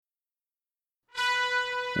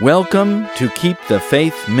Welcome to Keep the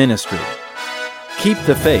Faith Ministry. Keep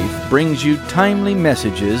the Faith brings you timely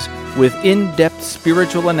messages with in-depth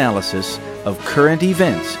spiritual analysis of current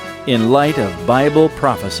events in light of Bible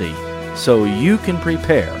prophecy, so you can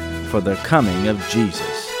prepare for the coming of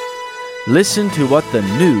Jesus. Listen to what the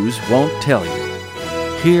news won't tell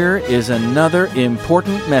you. Here is another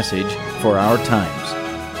important message for our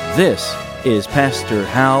times. This is Pastor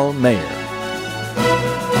Hal Mayer.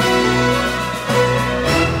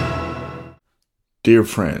 Dear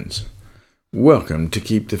friends, welcome to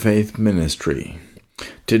Keep the Faith Ministry.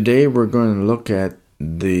 Today we're going to look at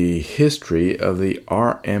the history of the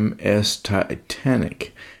RMS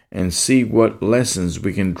Titanic and see what lessons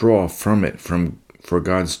we can draw from it for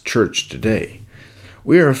God's church today.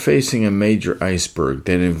 We are facing a major iceberg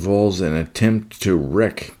that involves an attempt to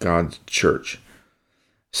wreck God's church.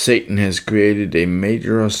 Satan has created a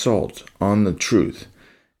major assault on the truth,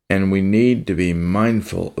 and we need to be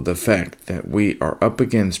mindful of the fact that we are up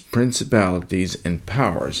against principalities and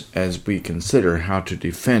powers as we consider how to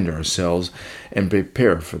defend ourselves and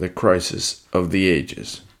prepare for the crisis of the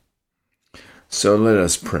ages. So let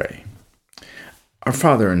us pray. Our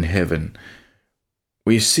Father in heaven,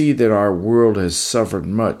 we see that our world has suffered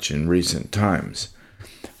much in recent times,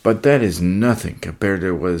 but that is nothing compared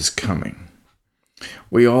to what is coming.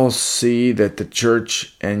 We all see that the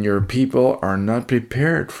church and your people are not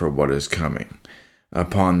prepared for what is coming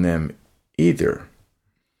upon them either.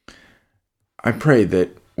 I pray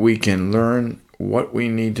that we can learn what we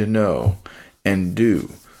need to know and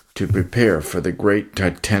do to prepare for the great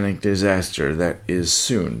Titanic disaster that is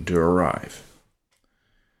soon to arrive.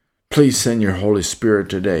 Please send your Holy Spirit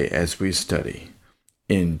today as we study.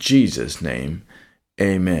 In Jesus' name,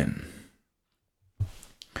 amen.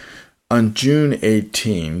 On June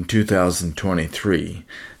 18, 2023,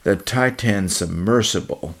 the Titan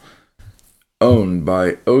submersible, owned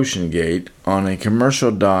by OceanGate, on a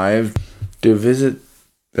commercial dive to visit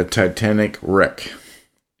the Titanic wreck,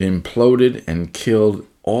 imploded and killed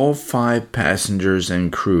all 5 passengers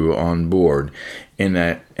and crew on board in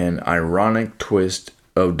an ironic twist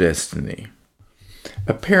of destiny.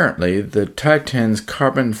 Apparently, the Titan's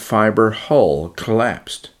carbon fiber hull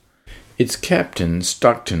collapsed. Its captain,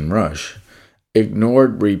 Stockton Rush,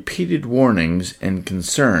 ignored repeated warnings and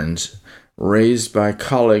concerns raised by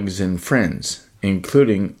colleagues and friends,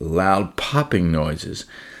 including loud popping noises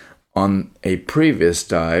on a previous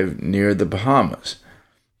dive near the Bahamas,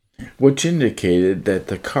 which indicated that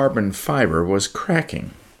the carbon fiber was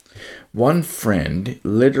cracking. One friend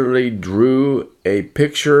literally drew a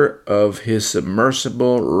picture of his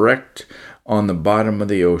submersible wrecked on the bottom of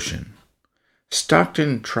the ocean.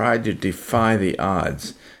 Stockton tried to defy the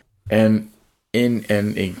odds and, in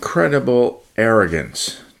an incredible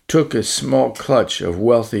arrogance, took a small clutch of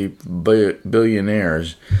wealthy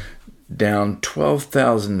billionaires down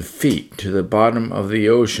 12,000 feet to the bottom of the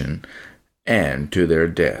ocean and to their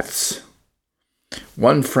deaths.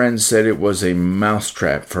 One friend said it was a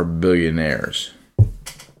mousetrap for billionaires.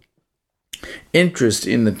 Interest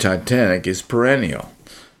in the Titanic is perennial.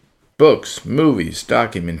 Books, movies,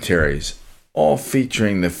 documentaries, all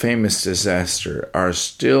featuring the famous disaster, are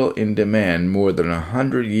still in demand more than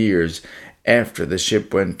 100 years after the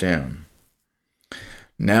ship went down.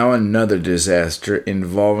 Now another disaster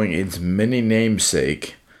involving its many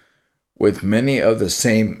namesake, with many of the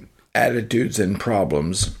same attitudes and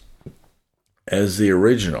problems as the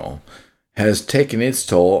original, has taken its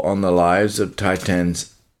toll on the lives of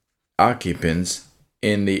Titan's occupants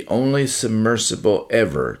in the only submersible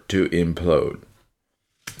ever to implode.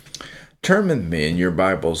 Turn with me in your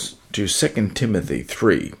Bibles to 2 Timothy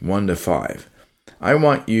 3, 1-5. I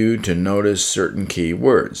want you to notice certain key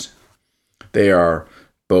words. They are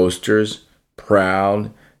boasters,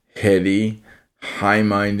 proud, heady,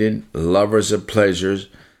 high-minded, lovers of pleasures.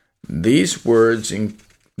 These words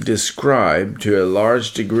describe to a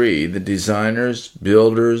large degree the designers,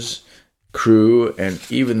 builders, crew, and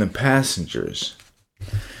even the passengers.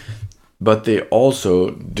 But they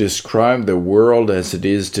also describe the world as it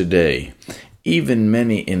is today. Even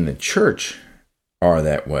many in the church are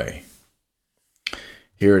that way.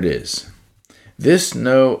 Here it is. This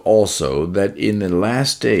know also that in the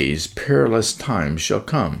last days perilous times shall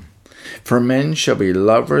come. For men shall be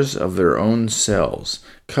lovers of their own selves,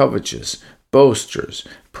 covetous, boasters,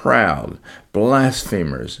 proud,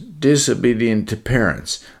 blasphemers, disobedient to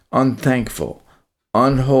parents, unthankful,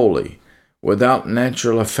 unholy, without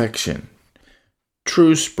natural affection,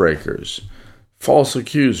 truce breakers, false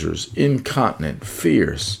accusers, incontinent,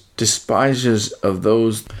 fierce, despisers of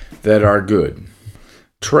those that are good,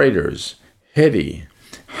 traitors, heady,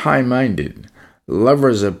 high-minded,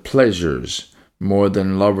 lovers of pleasures more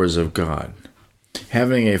than lovers of God,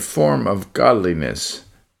 having a form of godliness,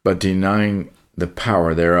 but denying the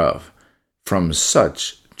power thereof. From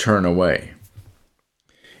such turn away.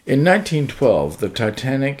 In 1912, the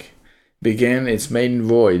Titanic began its maiden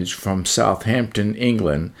voyage from Southampton,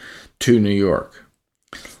 England, to New York.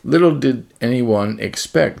 Little did anyone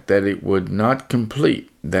expect that it would not complete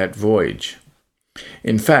that voyage.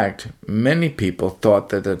 In fact, many people thought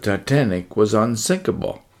that the Titanic was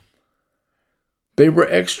unsinkable. They were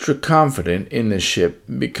extra confident in the ship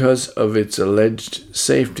because of its alleged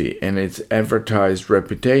safety and its advertised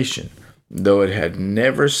reputation, though it had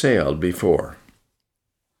never sailed before.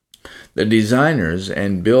 The designers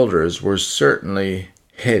and builders were certainly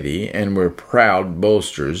heady and were proud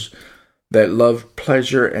boasters that loved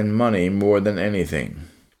pleasure and money more than anything.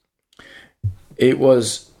 It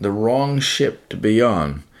was the wrong ship to be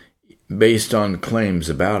on, based on claims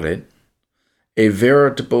about it, a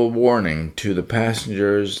veritable warning to the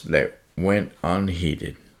passengers that went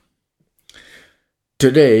unheeded.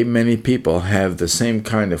 Today, many people have the same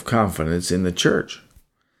kind of confidence in the church.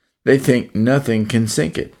 They think nothing can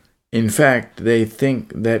sink it. In fact, they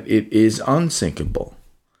think that it is unsinkable.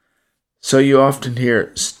 So you often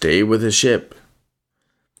hear, "Stay with the ship.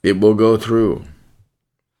 It will go through."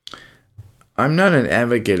 I'm not an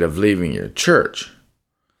advocate of leaving your church,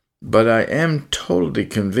 but I am totally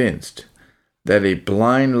convinced that a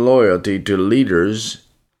blind loyalty to leaders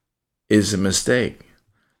is a mistake.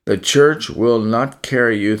 The church will not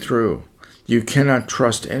carry you through. You cannot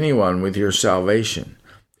trust anyone with your salvation,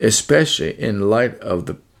 especially in light of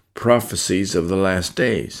the prophecies of the last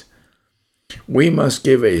days. We must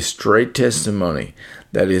give a straight testimony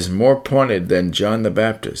that is more pointed than John the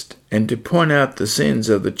Baptist, and to point out the sins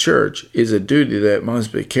of the church is a duty that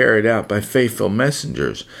must be carried out by faithful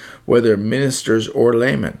messengers, whether ministers or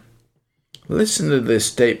laymen. Listen to this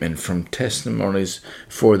statement from Testimonies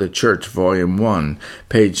for the Church, Volume 1,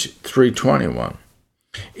 page 321.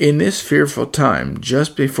 "In this fearful time,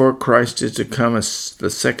 just before Christ is to come the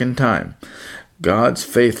second time, God's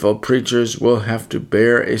faithful preachers will have to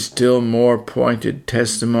bear a still more pointed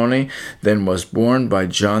testimony than was borne by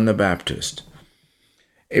John the Baptist.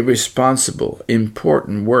 A responsible,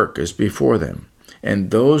 important work is before them, and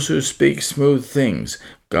those who speak smooth things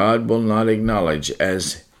God will not acknowledge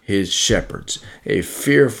as his shepherds. A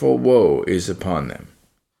fearful woe is upon them."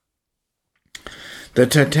 The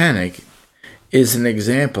Titanic is an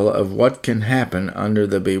example of what can happen under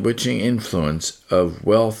the bewitching influence of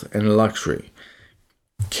wealth and luxury,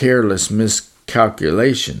 careless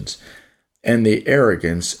miscalculations, and the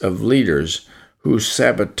arrogance of leaders who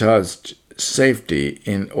sabotaged safety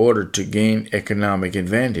in order to gain economic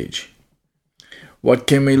advantage. What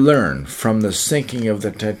can we learn from the sinking of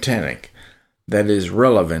the Titanic that is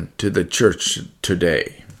relevant to the church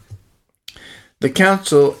today? The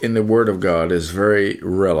counsel in the Word of God is very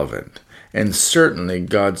relevant, and certainly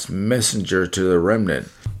God's messenger to the remnant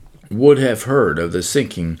would have heard of the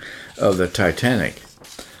sinking of the Titanic.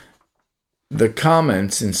 The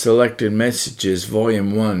comments in Selected Messages,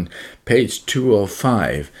 Volume 1, page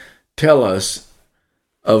 205, tell us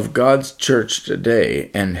of God's church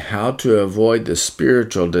today and how to avoid the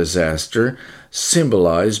spiritual disaster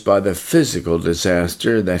symbolized by the physical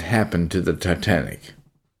disaster that happened to the Titanic.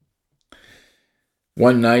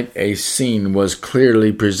 One night a scene was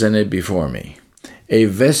clearly presented before me. A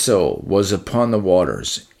vessel was upon the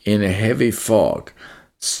waters in a heavy fog.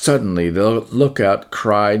 Suddenly the lookout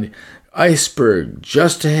cried, "Iceberg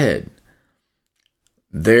just ahead."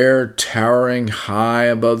 There, towering high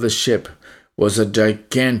above the ship, was a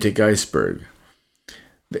gigantic iceberg.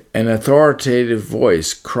 An authoritative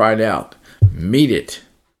voice cried out, "Meet it."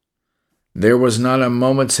 There was not a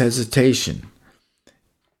moment's hesitation.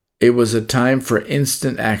 It was a time for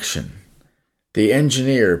instant action. The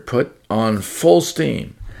engineer put on full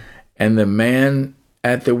steam, and the man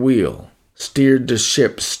at the wheel steered the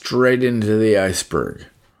ship straight into the iceberg.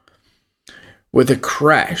 With a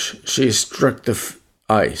crash, she struck the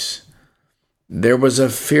ice. There was a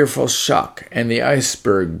fearful shock, and the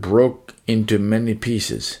iceberg broke into many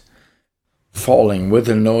pieces, falling with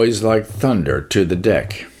a noise like thunder to the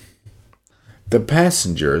deck. The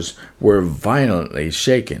passengers were violently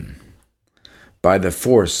shaken by the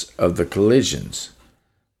force of the collisions,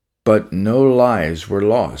 but no lives were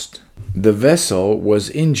lost. The vessel was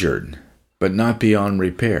injured, but not beyond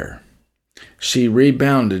repair. She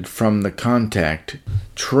rebounded from the contact,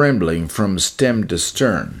 trembling from stem to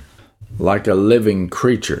stern, like a living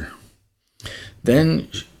creature. Then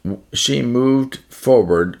she moved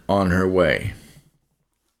forward on her way.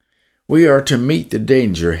 We are to meet the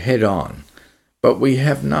danger head on, but we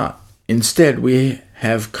have not. Instead, we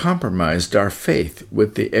have compromised our faith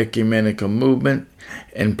with the ecumenical movement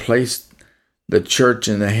and placed the church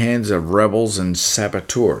in the hands of rebels and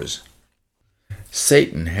saboteurs.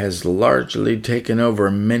 Satan has largely taken over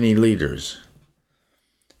many leaders,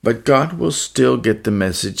 but God will still get the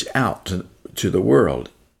message out to the world,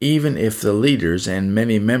 even if the leaders and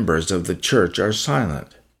many members of the church are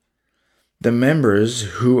silent. The members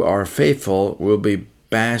who are faithful will be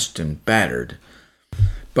bashed and battered,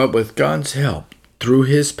 but with God's help, through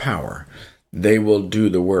His power, they will do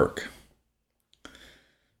the work.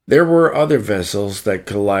 There were other vessels that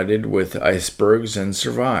collided with icebergs and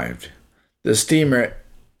survived. The steamer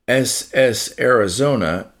SS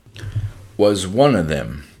Arizona was one of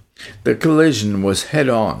them. The collision was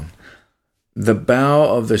head-on. The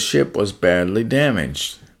bow of the ship was badly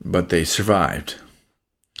damaged, but they survived.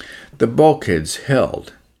 The bulkheads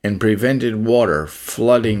held and prevented water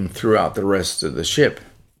flooding throughout the rest of the ship.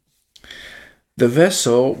 The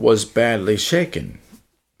vessel was badly shaken,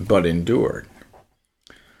 but endured.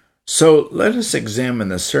 So let us examine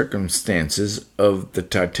the circumstances of the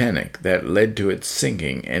Titanic that led to its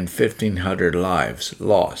sinking and 1,500 lives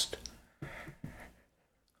lost.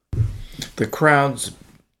 The crowds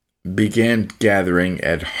began gathering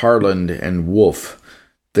at Harland and Wolff,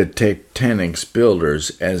 the Titanic's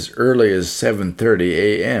builders, as early as 7:30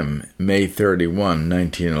 a.m., May 31,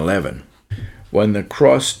 1911. When the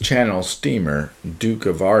cross-channel steamer Duke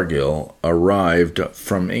of Argyll arrived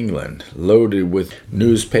from England, loaded with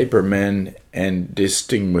newspapermen and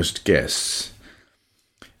distinguished guests.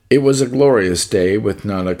 It was a glorious day with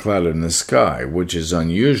not a cloud in the sky, which is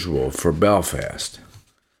unusual for Belfast.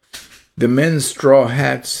 The men's straw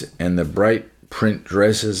hats and the bright print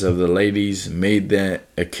dresses of the ladies made the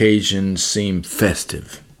occasion seem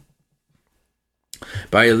festive.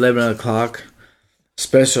 By 11 o'clock,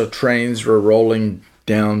 special trains were rolling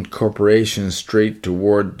down Corporation Street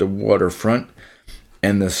toward the waterfront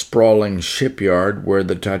and the sprawling shipyard where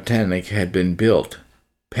the Titanic had been built,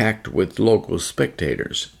 packed with local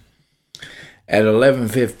spectators. At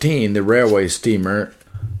 11:15, the railway steamer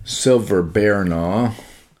Silver Bernard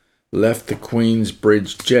left the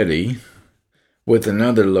Queensbridge jetty with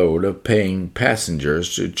another load of paying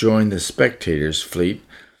passengers to join the spectators' fleet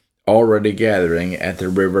already gathering at the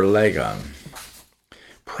River Lagan.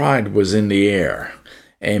 Pride was in the air.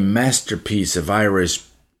 A masterpiece of Irish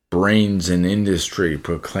brains and industry,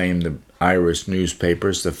 proclaimed the Irish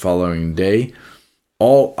newspapers the following day.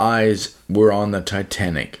 All eyes were on the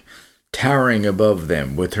Titanic, towering above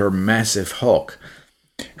them with her massive hulk,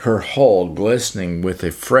 her hull glistening with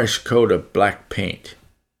a fresh coat of black paint.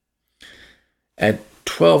 At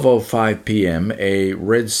 12:05 p.m., a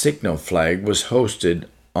red signal flag was hoisted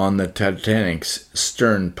on the Titanic's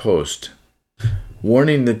stern post,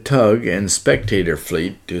 warning the tug and spectator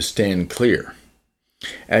fleet to stand clear.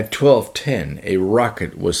 At 12:10, a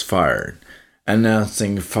rocket was fired,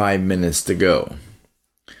 announcing 5 minutes to go.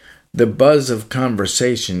 The buzz of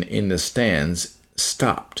conversation in the stands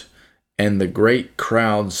stopped, and the great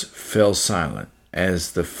crowds fell silent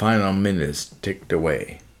as the final minutes ticked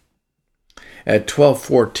away. At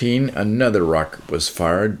 12:14, another rocket was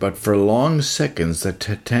fired, but for long seconds the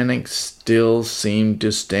Titanic still seemed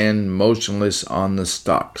to stand motionless on the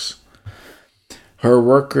stocks. Her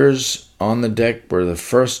workers on the deck were the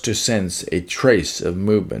first to sense a trace of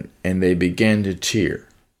movement, and they began to cheer.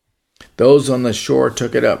 Those on the shore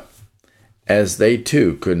took it up, as they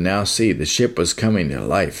too could now see the ship was coming to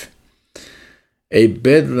life. A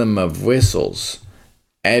bedlam of whistles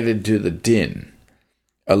added to the din,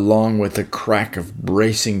 along with the crack of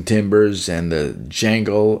bracing timbers and the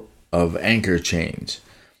jangle of anchor chains,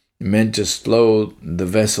 meant to slow the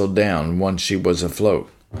vessel down once she was afloat.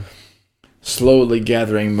 Slowly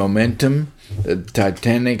gathering momentum, the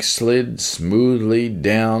Titanic slid smoothly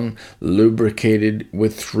down, lubricated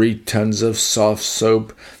with 3 tons of soft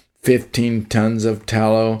soap, 15 tons of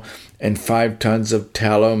tallow, and 5 tons of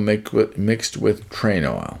tallow mixed with train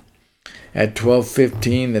oil. At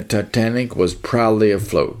 12:15, the Titanic was proudly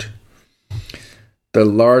afloat, the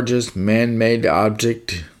largest man-made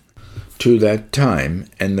object to that time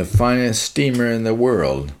and the finest steamer in the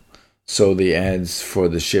world, so the ads for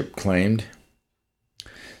the ship claimed.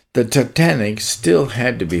 The Titanic still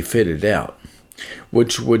had to be fitted out,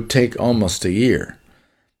 which would take almost a year,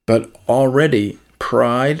 but already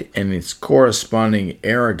pride and its corresponding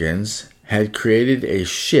arrogance had created a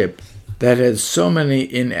ship that had so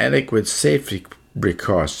many inadequate safety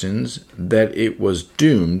precautions that it was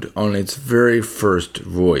doomed on its very first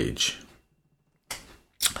voyage.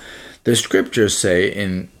 The scriptures say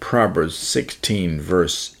in Proverbs 16,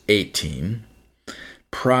 verse 18,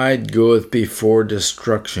 Pride goeth before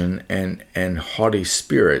destruction, and an haughty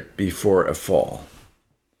spirit before a fall.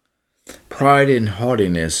 Pride and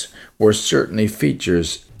haughtiness were certainly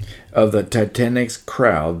features of the Titanic's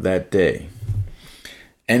crowd that day,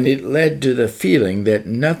 and it led to the feeling that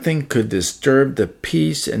nothing could disturb the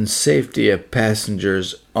peace and safety of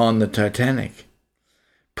passengers on the Titanic.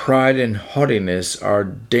 Pride and haughtiness are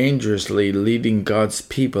dangerously leading God's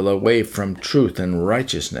people away from truth and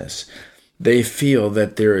righteousness. They feel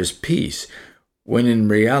that there is peace, when in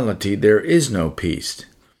reality there is no peace.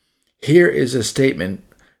 Here is a statement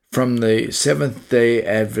from the Seventh-day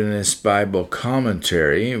Adventist Bible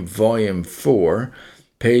Commentary, Volume 4,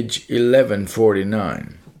 page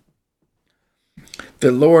 1149.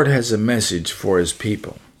 The Lord has a message for His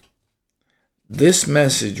people. This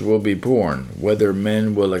message will be borne, whether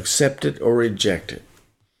men will accept it or reject it.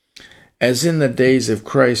 As in the days of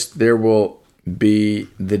Christ, there will be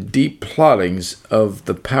the deep plottings of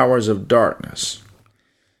the powers of darkness.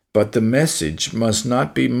 But the message must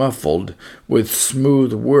not be muffled with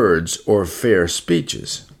smooth words or fair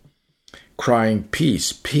speeches, crying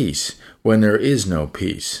peace, peace, when there is no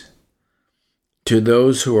peace, to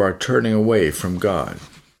those who are turning away from God.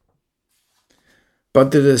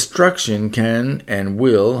 But the destruction can and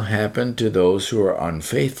will happen to those who are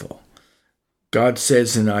unfaithful. God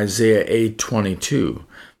says in Isaiah 8:22,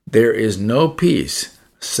 "There is no peace,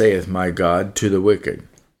 saith my God, to the wicked."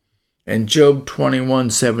 And Job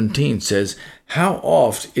 21:17 says, "How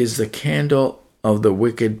oft is the candle of the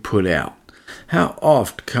wicked put out? How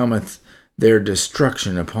oft cometh their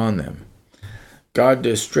destruction upon them? God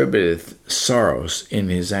distributeth sorrows in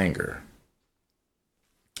his anger."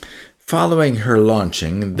 Following her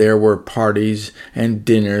launching, there were parties and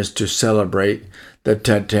dinners to celebrate the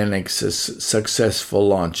Titanic's successful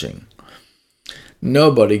launching.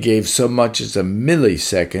 Nobody gave so much as a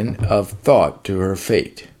millisecond of thought to her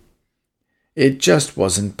fate. It just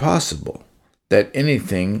wasn't possible that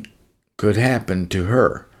anything could happen to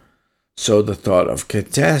her, so the thought of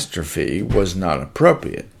catastrophe was not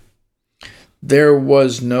appropriate. There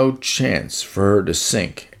was no chance for her to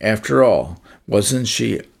sink. After all, wasn't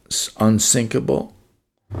she unsinkable?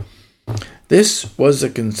 This was the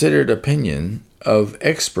considered opinion of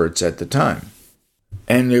experts at the time,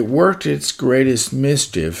 and it worked its greatest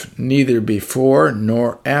mischief neither before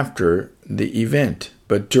nor after the event,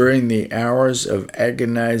 but during the hours of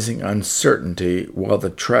agonizing uncertainty while the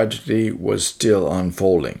tragedy was still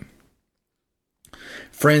unfolding.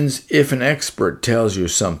 Friends, if an expert tells you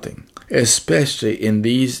something, especially in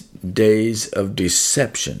these days of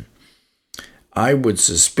deception, I would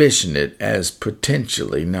suspicion it as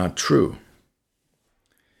potentially not true.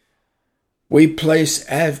 We place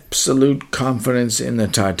absolute confidence in the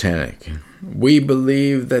Titanic. We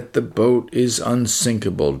believe that the boat is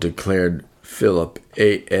unsinkable, declared Philip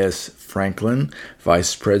A.S. Franklin,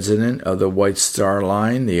 Vice President of the White Star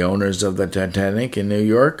Line, the owners of the Titanic in New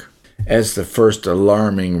York, as the first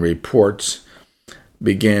alarming reports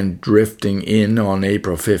began drifting in on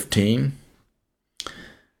April 15.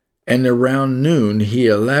 And around noon he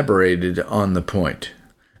elaborated on the point.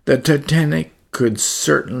 The Titanic could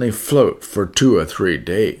certainly float for 2 or 3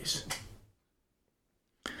 days.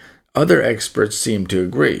 Other experts seemed to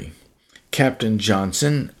agree. Captain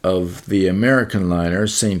Johnson of the American liner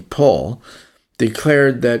St. Paul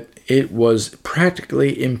declared that it was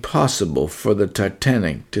practically impossible for the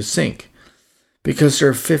Titanic to sink because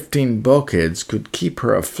her 15 bulkheads could keep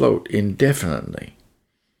her afloat indefinitely.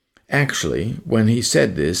 Actually, when he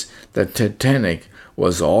said this, the Titanic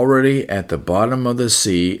was already at the bottom of the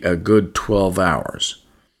sea a good 12 hours.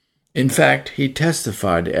 In fact, he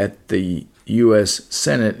testified at the U.S.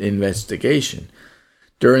 Senate investigation.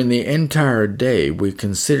 During the entire day, we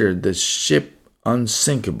considered the ship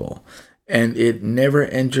unsinkable, and it never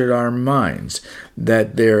entered our minds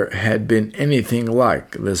that there had been anything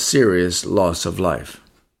like the serious loss of life.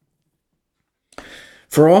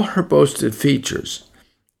 For all her boasted features,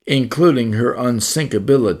 including her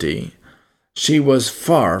unsinkability, she was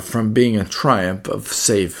far from being a triumph of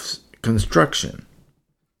safe construction.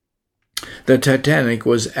 The Titanic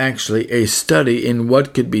was actually a study in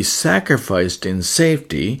what could be sacrificed in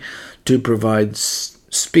safety to provide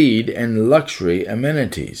speed and luxury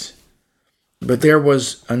amenities. But there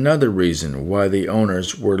was another reason why the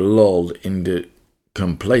owners were lulled into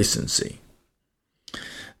complacency.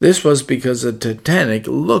 This was because the Titanic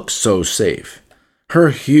looked so safe. Her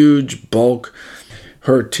huge bulk,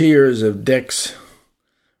 her tiers of decks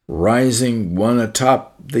rising one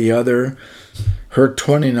atop the other, her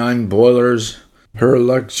 29 boilers, her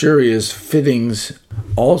luxurious fittings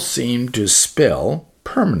all seemed to spell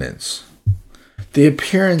permanence. The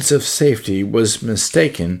appearance of safety was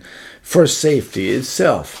mistaken for safety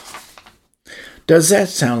itself. Does that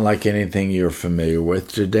sound like anything you're familiar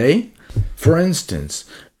with today? For instance,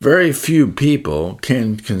 very few people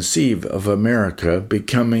can conceive of America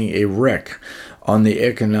becoming a wreck on the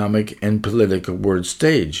economic and political world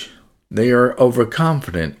stage. They are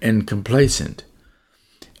overconfident and complacent.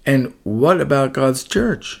 And what about God's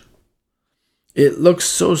church? It looks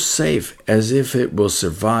so safe, as if it will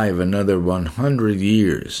survive another 100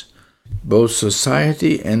 years. Both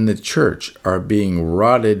society and the church are being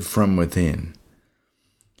rotted from within,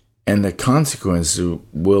 and the consequence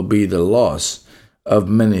will be the loss of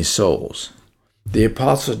many souls. The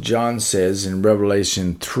Apostle John says in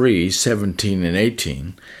Revelation 3:17 and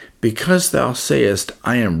 18, "Because thou sayest,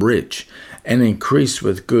 I am rich, and increase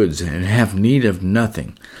with goods, and have need of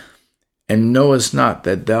nothing, and knowest not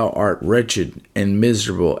that thou art wretched, and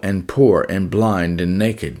miserable, and poor, and blind, and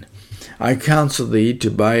naked. I counsel thee to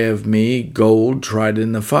buy of me gold tried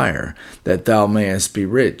in the fire, that thou mayest be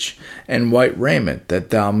rich, and white raiment, that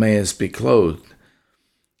thou mayest be clothed,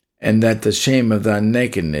 and that the shame of thy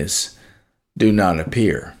nakedness do not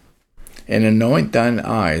appear. And anoint thine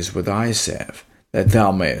eyes with eye salve, that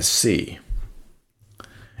thou mayest see."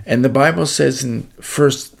 And the Bible says in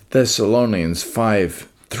 1 Thessalonians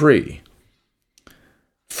 5:3,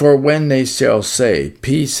 "For when they shall say,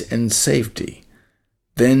 Peace and safety,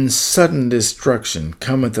 then sudden destruction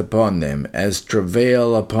cometh upon them, as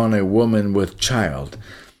travail upon a woman with child,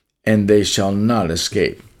 and they shall not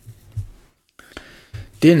escape."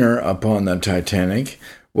 Dinner upon the Titanic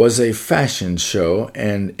was a fashion show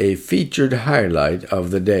and a featured highlight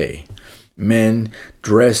of the day. Men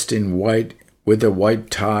dressed in white with a white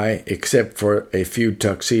tie, except for a few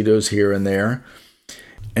tuxedos here and there,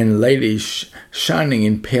 and ladies shining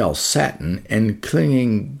in pale satin and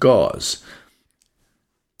clinging gauze,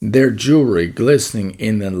 their jewelry glistening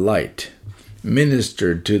in the light,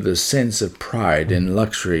 ministered to the sense of pride and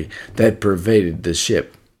luxury that pervaded the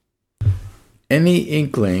ship. Any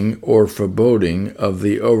inkling or foreboding of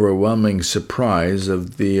the overwhelming surprise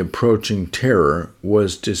of the approaching terror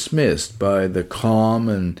was dismissed by the calm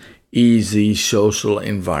and easy social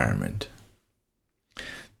environment.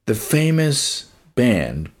 The famous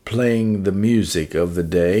band playing the music of the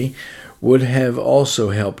day would have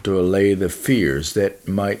also helped to allay the fears that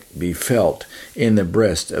might be felt in the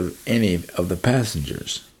breast of any of the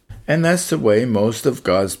passengers. And that's the way most of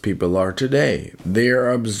God's people are today. They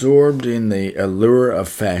are absorbed in the allure of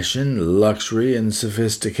fashion, luxury, and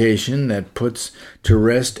sophistication that puts to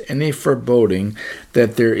rest any foreboding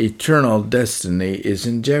that their eternal destiny is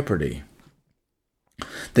in jeopardy.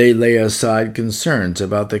 They lay aside concerns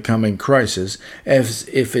about the coming crisis as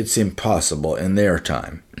if it's impossible in their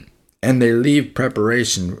time, and they leave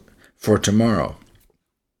preparation for tomorrow.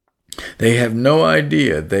 They have no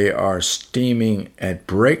idea they are steaming at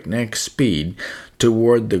breakneck speed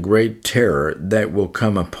toward the great terror that will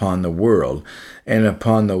come upon the world and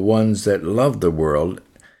upon the ones that love the world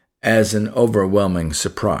as an overwhelming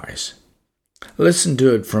surprise. Listen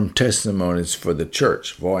to it from Testimonies for the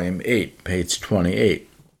Church, Volume 8, page 28.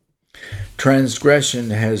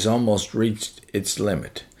 "Transgression has almost reached its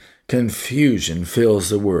limit. Confusion fills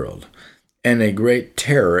the world, and a great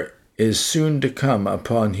terror is soon to come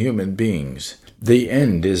upon human beings. The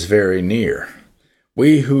end is very near.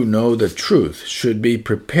 We who know the truth should be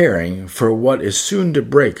preparing for what is soon to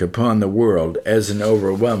break upon the world as an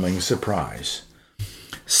overwhelming surprise.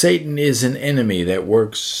 Satan is an enemy that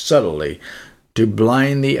works subtly to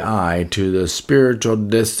blind the eye to the spiritual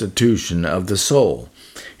destitution of the soul.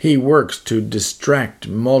 He works to distract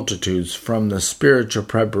multitudes from the spiritual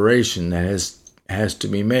preparation that has to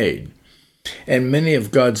be made. And many of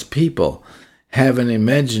God's people have an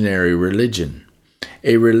imaginary religion,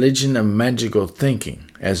 a religion of magical thinking,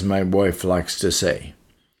 as my wife likes to say.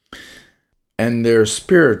 And their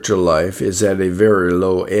spiritual life is at a very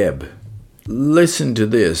low ebb. Listen to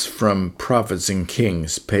this from Prophets and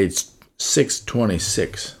Kings, page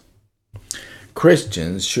 626.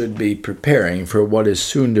 "Christians should be preparing for what is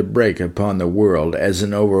soon to break upon the world as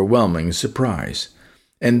an overwhelming surprise.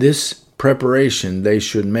 And this preparation they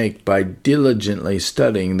should make by diligently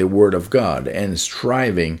studying the Word of God and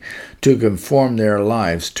striving to conform their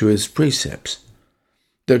lives to His precepts.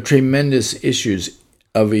 The tremendous issues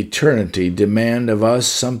of eternity demand of us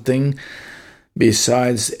something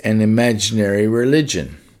besides an imaginary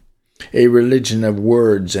religion, a religion of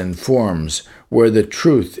words and forms where the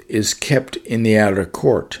truth is kept in the outer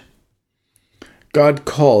court. God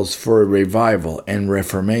calls for a revival and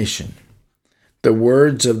reformation. The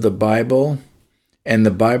words of the Bible and the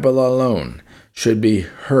Bible alone should be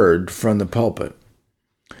heard from the pulpit.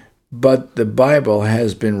 But the Bible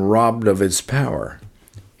has been robbed of its power,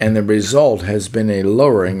 and the result has been a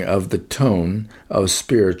lowering of the tone of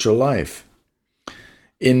spiritual life.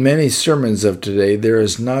 In many sermons of today, there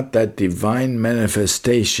is not that divine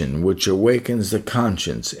manifestation which awakens the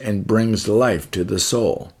conscience and brings life to the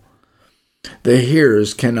soul. The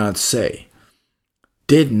hearers cannot say,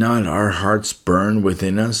 "Did not our hearts burn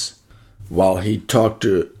within us while he talked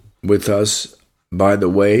with us by the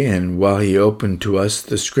way and while he opened to us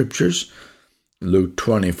the Scriptures?" Luke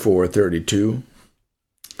 24:32.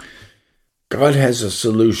 God has a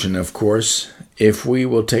solution, of course, if we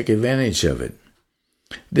will take advantage of it.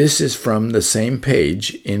 This is from the same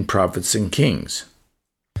page in Prophets and Kings.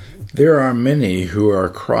 There are many who are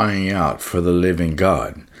crying out for the living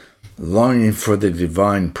God, longing for the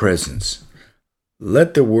divine presence.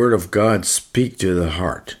 Let the word of God speak to the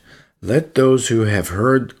heart. Let those who have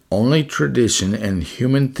heard only tradition and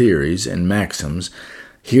human theories and maxims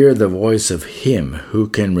hear the voice of Him who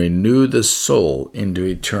can renew the soul into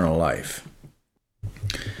eternal life.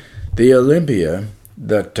 The Olympia,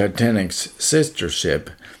 the Titanic's sister ship,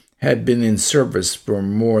 had been in service for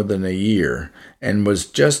more than a year and was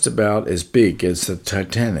just about as big as the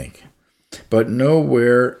Titanic, but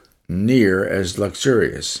nowhere near as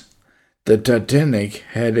luxurious. The Titanic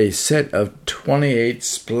had a set of 28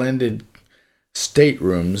 splendid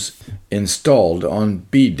staterooms installed on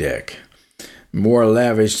B deck, more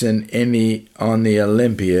lavish than any on the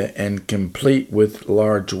Olympia and complete with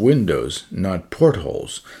large windows, not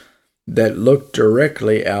portholes, that looked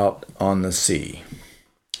directly out on the sea.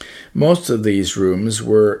 Most of these rooms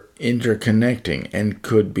were interconnecting and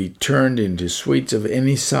could be turned into suites of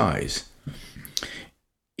any size.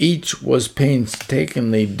 Each was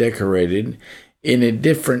painstakingly decorated in a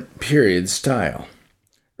different period style: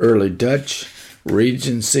 Early Dutch,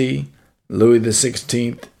 Regency, Louis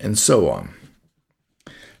XVI, and so on.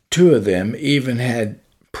 Two of them even had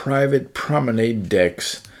private promenade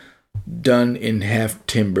decks done in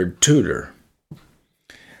half-timbered Tudor.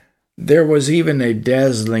 There was even a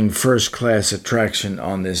dazzling first-class attraction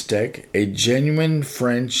on this deck, a genuine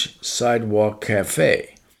French sidewalk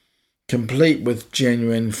cafe, complete with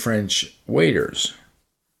genuine French waiters.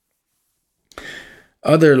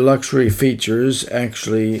 Other luxury features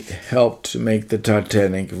actually helped to make the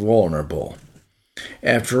Titanic vulnerable.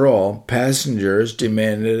 After all, passengers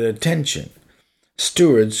demanded attention.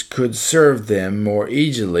 Stewards could serve them more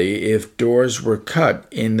easily if doors were cut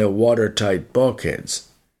in the watertight bulkheads.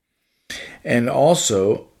 And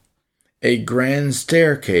also, a grand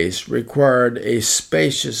staircase required a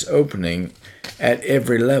spacious opening at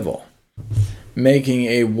every level, making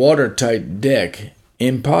a watertight deck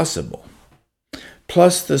impossible.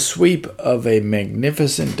 Plus, the sweep of a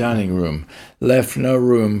magnificent dining room left no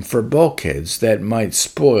room for bulkheads that might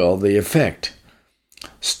spoil the effect.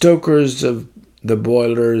 Stokers of the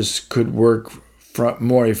boilers could work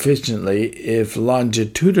more efficiently if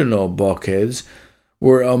longitudinal bulkheads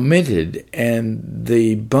were omitted and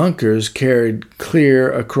the bunkers carried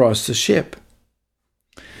clear across the ship.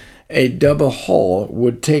 A double hull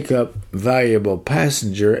would take up valuable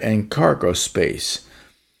passenger and cargo space.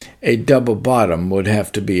 A double bottom would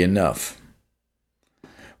have to be enough.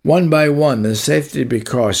 One by one, the safety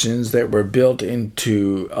precautions that were built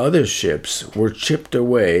into other ships were chipped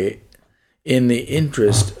away in the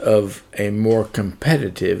interest of a more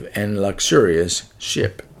competitive and luxurious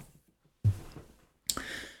ship.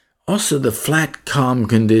 Also, the flat, calm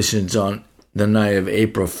conditions on the night of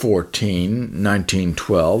April 14,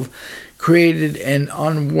 1912, created an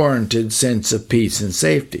unwarranted sense of peace and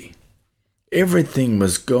safety. Everything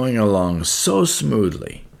was going along so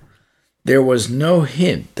smoothly. There was no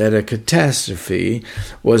hint that a catastrophe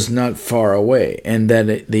was not far away and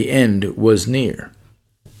that the end was near.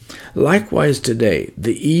 Likewise today,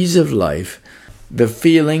 the ease of life, the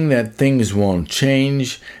feeling that things won't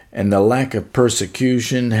change, and the lack of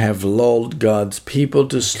persecution have lulled God's people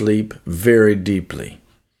to sleep very deeply.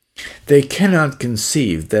 They cannot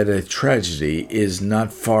conceive that a tragedy is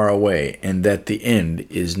not far away and that the end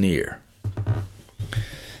is near.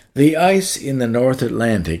 The ice in the North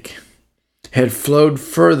Atlantic had flowed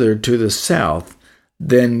further to the south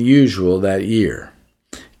than usual that year.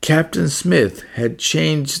 Captain Smith had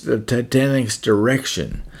changed the Titanic's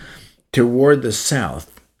direction toward the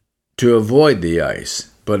south to avoid the ice,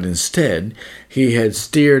 but instead he had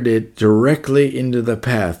steered it directly into the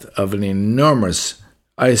path of an enormous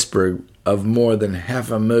iceberg of more than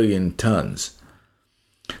 500,000 tons.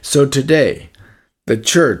 So today, the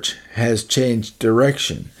church has changed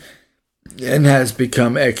direction and has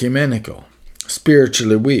become ecumenical,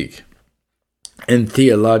 spiritually weak, and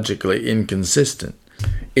theologically inconsistent.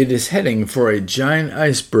 It is heading for a giant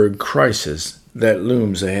iceberg crisis that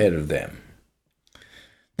looms ahead of them.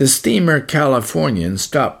 The steamer Californian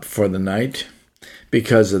stopped for the night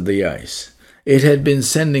because of the ice. It had been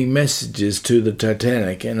sending messages to the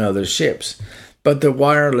Titanic and other ships, but the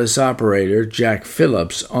wireless operator, Jack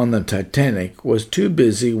Phillips, on the Titanic was too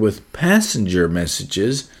busy with passenger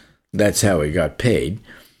messages, that's how he got paid,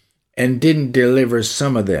 and didn't deliver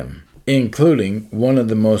some of them, including one of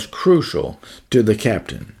the most crucial to the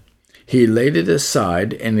captain. He laid it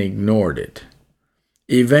aside and ignored it.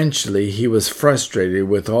 Eventually, he was frustrated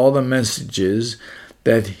with all the messages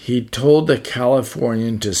that he told the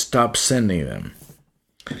Californian to stop sending them.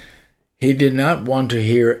 He did not want to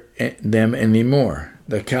hear them anymore.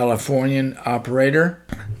 The Californian operator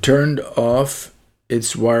turned off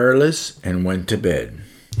its wireless and went to bed.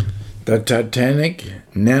 The Titanic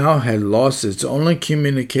now had lost its only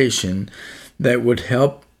communication that would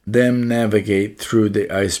help them navigate through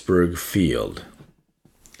the iceberg field.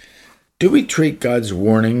 Do we treat God's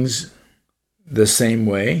warnings the same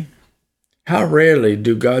way? How rarely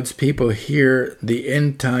do God's people hear the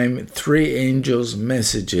end-time three angels'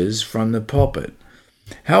 messages from the pulpit?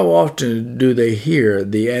 How often do they hear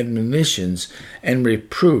the admonitions and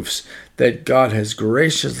reproofs that God has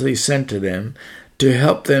graciously sent to them to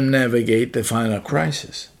help them navigate the final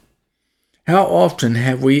crisis? How often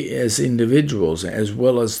have we as individuals, as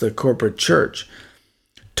well as the corporate church,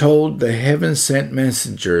 told the heaven-sent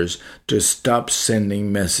messengers to stop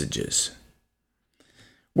sending messages?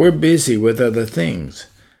 We're busy with other things.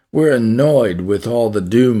 We're annoyed with all the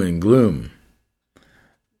doom and gloom.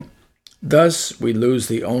 Thus, we lose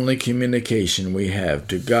the only communication we have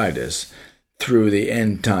to guide us through the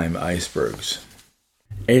end-time icebergs.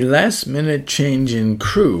 A last-minute change in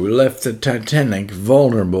crew left the Titanic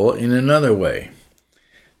vulnerable in another way.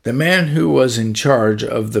 The man who was in charge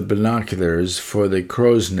of the binoculars for the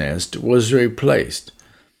crow's nest was replaced.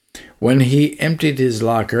 When he emptied his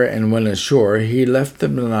locker and went ashore, he left the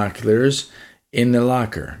binoculars in the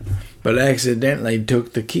locker, but accidentally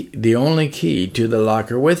took the only key to the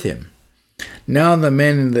locker with him. Now the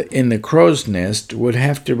men in the crow's nest would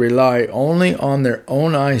have to rely only on their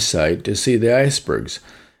own eyesight to see the icebergs,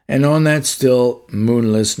 and on that still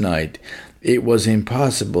moonless night, it was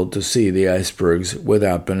impossible to see the icebergs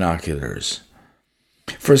without binoculars.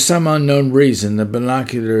 For some unknown reason, the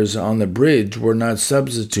binoculars on the bridge were not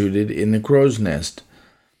substituted in the crow's nest.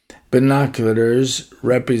 Binoculars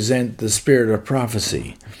represent the spirit of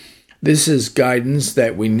prophecy. This is guidance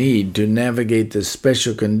that we need to navigate the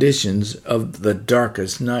special conditions of the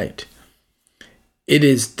darkest night. It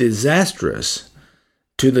is disastrous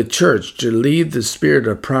to the church to leave the spirit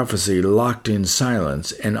of prophecy locked in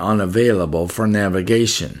silence and unavailable for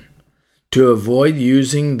navigation. To avoid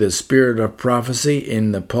using the spirit of prophecy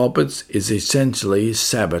in the pulpits is essentially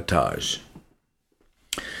sabotage.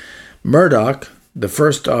 Murdoch, the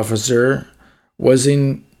first officer, was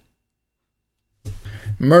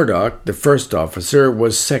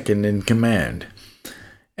second in command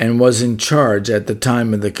and was in charge at the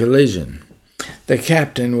time of the collision. The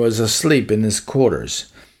captain was asleep in his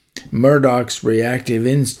quarters. Murdoch's reactive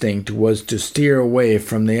instinct was to steer away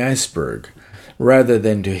from the iceberg, rather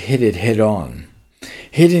than to hit it head-on.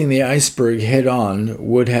 Hitting the iceberg head-on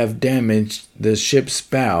would have damaged the ship's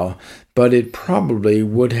bow, but it probably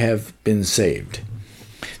would have been saved.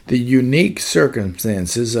 The unique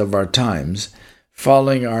circumstances of our times,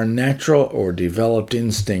 following our natural or developed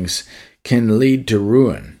instincts, can lead to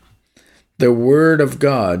ruin. The Word of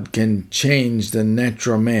God can change the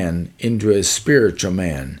natural man into a spiritual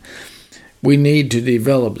man. We need to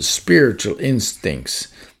develop spiritual instincts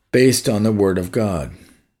based on the Word of God.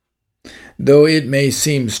 Though it may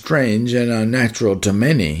seem strange and unnatural to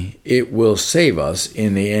many, it will save us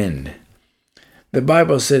in the end. The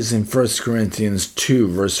Bible says in 1 Corinthians 2,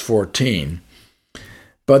 verse 14,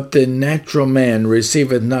 "But the natural man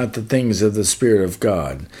receiveth not the things of the Spirit of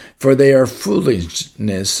God, for they are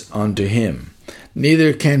foolishness unto him.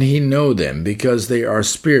 Neither can he know them, because they are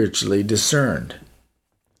spiritually discerned."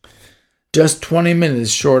 Just 20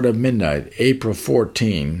 minutes short of midnight, April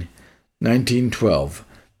 14, 1912,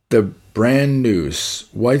 the brand new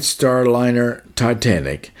White Star liner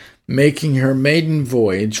Titanic, making her maiden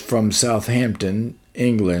voyage from Southampton,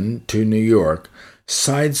 England, to New York,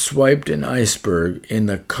 sideswiped an iceberg in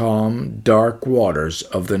the calm, dark waters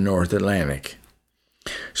of the North Atlantic.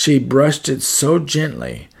 She brushed it so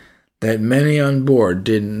gently that many on board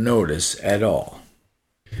didn't notice at all.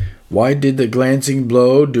 Why did the glancing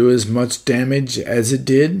blow do as much damage as it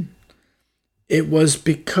did? It was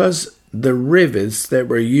because the rivets that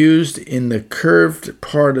were used in the curved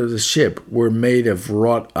part of the ship were made of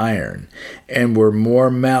wrought iron and were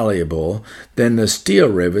more malleable than the steel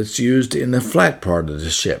rivets used in the flat part of the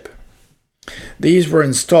ship. These were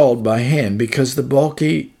installed by hand because the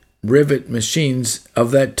bulky rivet machines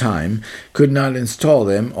of that time could not install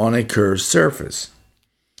them on a curved surface.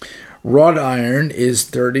 Wrought iron is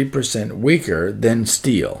 30% weaker than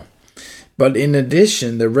steel. But in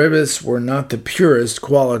addition, the rivets were not the purest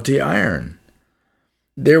quality iron.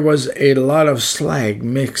 There was a lot of slag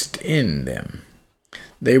mixed in them.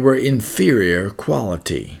 They were inferior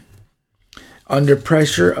quality. Under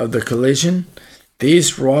pressure of the collision,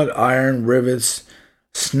 these wrought iron rivets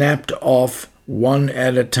snapped off one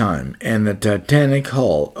at a time, and the Titanic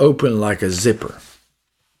hull opened like a zipper.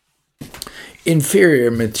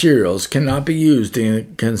 Inferior materials cannot be used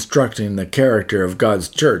in constructing the character of God's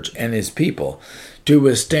church and his people to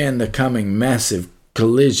withstand the coming massive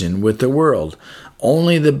collision with the world.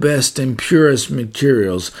 Only the best and purest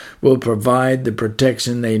materials will provide the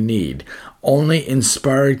protection they need. Only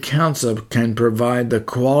inspired counsel can provide the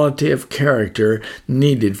quality of character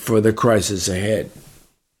needed for the crisis ahead.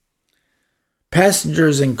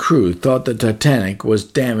 Passengers and crew thought the Titanic was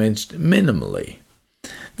damaged minimally.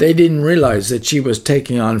 They didn't realize that she was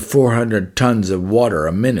taking on 400 tons of water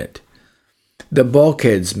a minute. The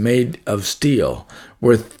bulkheads, made of steel,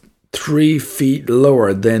 were 3 feet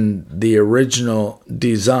lower than the original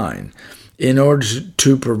design in order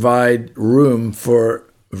to provide room for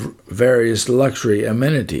various luxury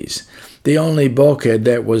amenities. The only bulkhead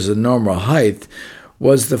that was a normal height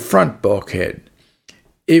was the front bulkhead.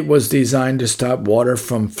 It was designed to stop water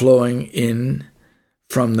from flowing in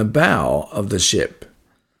from the bow of the ship.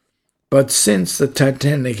 But since the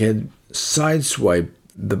Titanic had sideswiped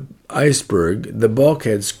the iceberg, the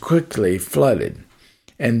bulkheads quickly flooded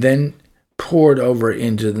and then poured over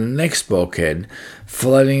into the next bulkhead,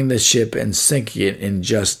 flooding the ship and sinking it in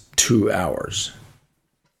just 2 hours.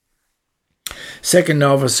 Second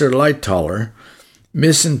Officer Lightoller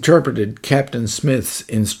misinterpreted Captain Smith's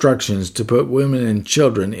instructions to put women and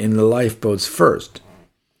children in the lifeboats first.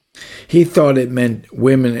 He thought it meant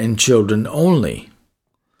women and children only.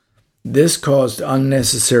 This caused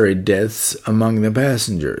unnecessary deaths among the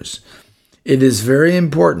passengers. It is very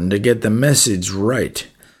important to get the message right.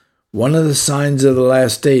 One of the signs of the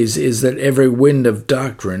last days is that every wind of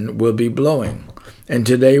doctrine will be blowing, and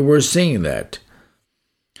today we're seeing that.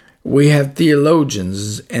 We have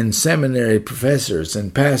theologians and seminary professors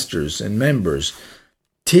and pastors and members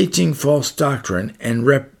teaching false doctrine and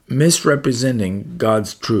misrepresenting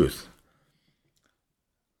God's truth.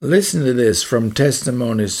 Listen to this from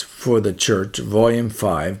Testimonies for the Church, Volume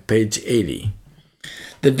 5, page 80.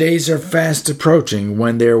 The days are fast approaching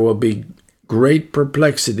when there will be great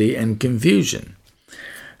perplexity and confusion.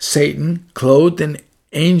 Satan, clothed in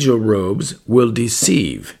angel robes, will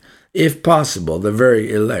deceive, if possible, the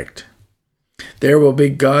very elect. There will be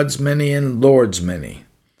God's many and Lord's many.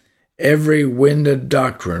 Every wind of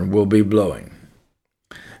doctrine will be blowing.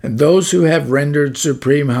 And those who have rendered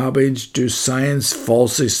supreme homage to science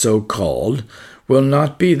falsely so called will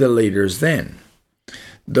not be the leaders then.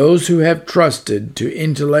 Those who have trusted to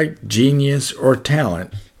intellect, genius, or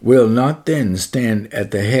talent will not then stand at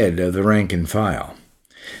the head of the rank and file.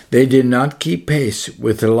 They did not keep pace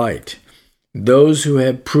with the light. Those who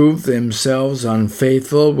have proved themselves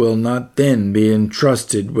unfaithful will not then be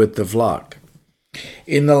entrusted with the flock.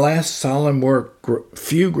 In the last solemn work,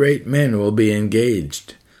 few great men will be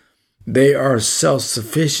engaged. They are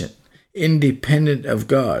self-sufficient, independent of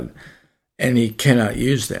God, and he cannot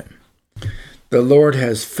use them. The Lord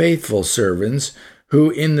has faithful servants who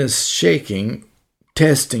in the shaking,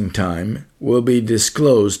 testing time will be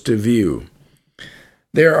disclosed to view.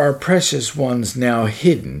 There are precious ones now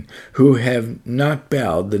hidden who have not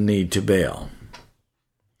bowed the knee to Baal.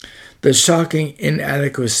 The shocking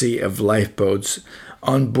inadequacy of lifeboats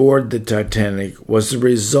on board the Titanic was the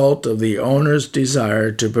result of the owner's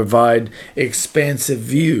desire to provide expansive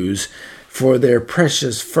views for their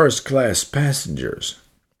precious first-class passengers.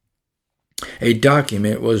 A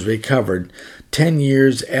document was recovered 10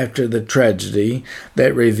 years after the tragedy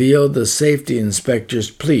that revealed the safety inspector's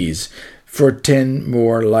pleas for 10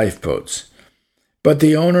 more lifeboats. But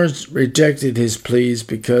the owners rejected his pleas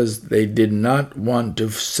because they did not want to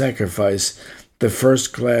sacrifice the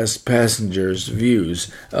first-class passengers'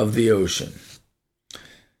 views of the ocean.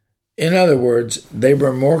 In other words, they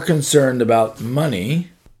were more concerned about money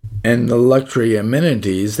and the luxury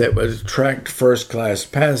amenities that would attract first-class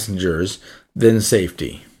passengers than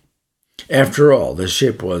safety. After all, the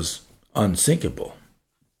ship was unsinkable.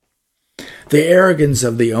 The arrogance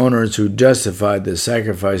of the owners who justified the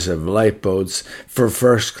sacrifice of lifeboats for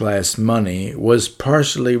first-class money was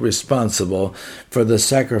partially responsible for the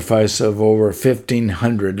sacrifice of over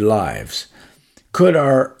 1,500 lives. Could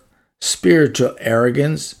our spiritual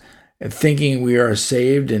arrogance, thinking we are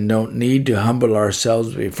saved and don't need to humble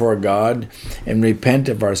ourselves before God and repent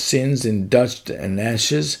of our sins in dust and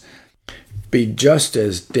ashes, be just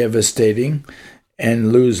as devastating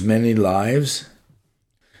and lose many lives?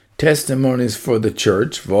 Testimonies for the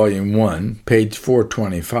Church, Volume 1, page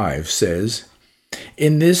 425, says,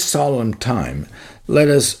 "In this solemn time, let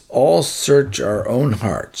us all search our own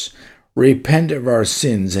hearts, repent of our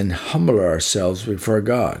sins, and humble ourselves before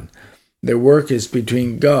God. The work is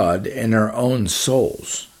between God and our own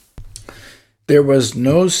souls." There was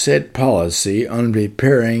no set policy on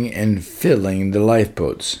repairing and filling the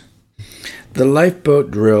lifeboats. The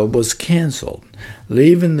lifeboat drill was canceled,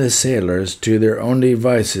 leaving the sailors to their own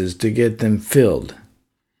devices to get them filled.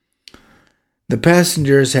 The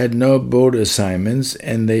passengers had no boat assignments,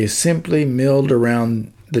 and they simply milled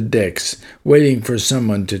around the decks, waiting for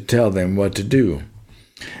someone to tell them what to do.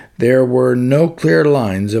 There were no clear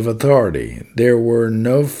lines of authority. There were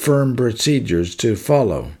no firm procedures to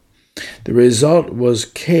follow. The result was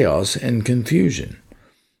chaos and confusion.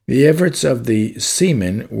 The efforts of the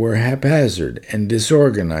seamen were haphazard and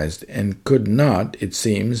disorganized and could not, it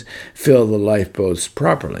seems, fill the lifeboats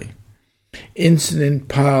properly. Incident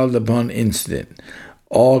piled upon incident,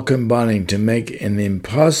 all combining to make an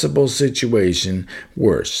impossible situation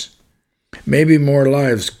worse. Maybe more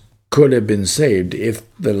lives could have been saved if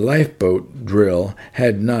the lifeboat drill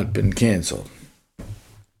had not been canceled.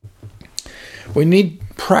 We need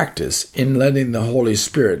practice in letting the Holy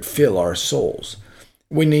Spirit fill our souls.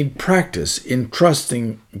 We need practice in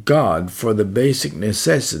trusting God for the basic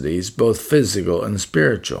necessities, both physical and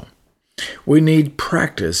spiritual. We need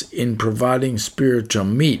practice in providing spiritual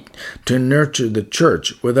meat to nurture the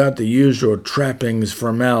church without the usual trappings,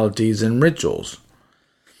 formalities, and rituals.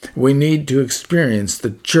 We need to experience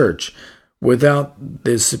the church without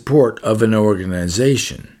the support of an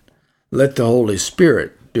organization. Let the Holy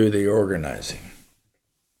Spirit do the organizing.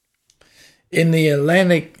 In the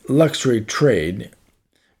Atlantic luxury trade,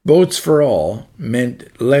 boats for all meant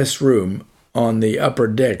less room on the upper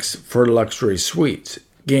decks for luxury suites,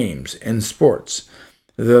 games, and sports,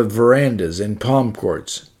 the verandas and palm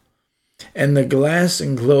courts, and the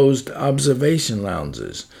glass-enclosed observation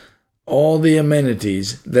lounges, all the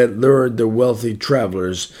amenities that lured the wealthy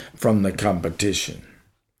travelers from the competition.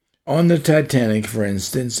 On the Titanic, for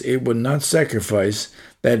instance, it would not sacrifice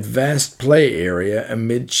that vast play area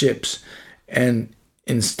amidships and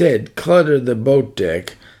instead clutter the boat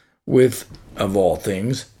deck with, of all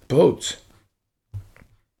things, boats.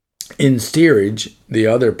 In steerage, the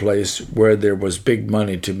other place where there was big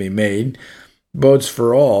money to be made, boats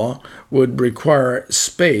for all would require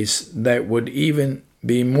space that would even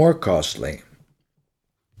be more costly.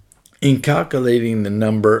 In calculating the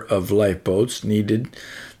number of lifeboats needed,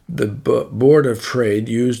 the Board of Trade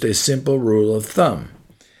used a simple rule of thumb.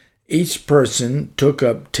 Each person took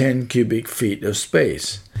up 10 cubic feet of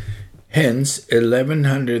space. Hence,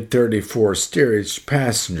 1,134 steerage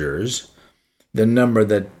passengers, the number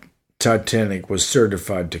that Titanic was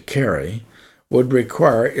certified to carry, would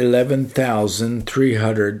require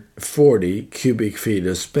 11,340 cubic feet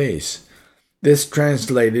of space. This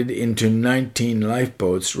translated into 19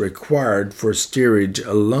 lifeboats required for steerage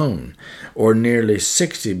alone, or nearly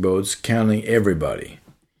 60 boats counting everybody.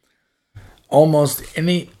 Almost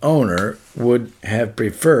any owner would have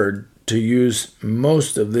preferred to use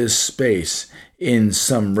most of this space in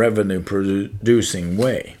some revenue-producing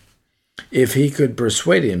way, if he could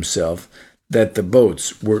persuade himself that the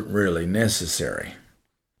boats weren't really necessary.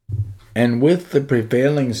 And with the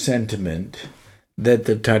prevailing sentiment that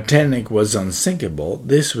the Titanic was unsinkable,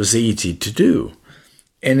 this was easy to do,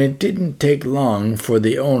 and it didn't take long for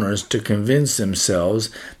the owners to convince themselves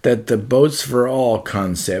that the boats for all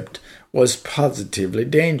concept was positively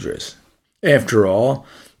dangerous. After all,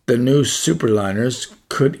 the new superliners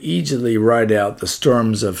could easily ride out the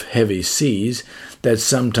storms of heavy seas that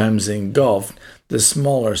sometimes engulfed the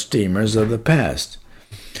smaller steamers of the past.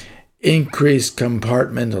 Increased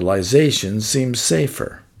compartmentalization seems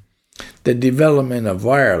safer. The development of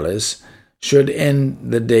wireless should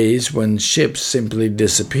end the days when ships simply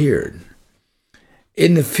disappeared.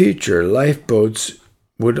 In the future, lifeboats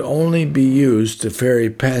would only be used to ferry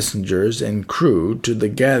passengers and crew to the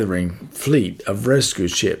gathering fleet of rescue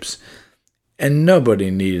ships, and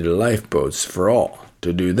nobody needed lifeboats for all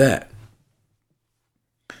to do that.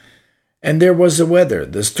 And there was the weather.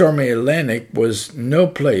 The stormy Atlantic was no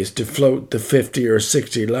place to float the 50 or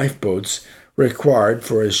 60 lifeboats required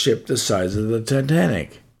for a ship the size of the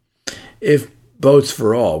Titanic, if boats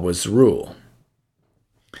for all was the rule.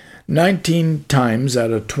 19 times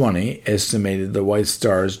out of 20, estimated the White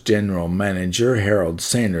Star's general manager, Harold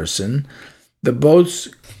Sanderson, the boats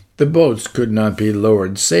could not be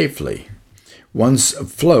lowered safely. Once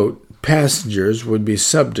afloat, passengers would be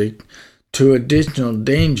subject to additional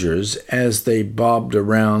dangers as they bobbed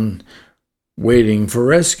around waiting for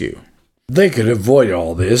rescue. They could avoid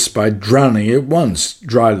all this by drowning at once,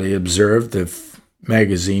 dryly observed the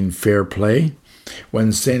magazine Fair Play,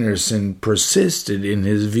 when Sanderson persisted in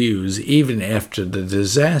his views even after the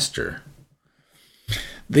disaster.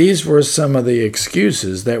 These were some of the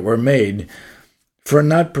excuses that were made for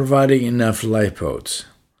not providing enough lifeboats.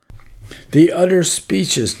 The utter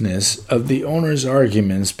speciousness of the owner's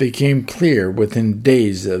arguments became clear within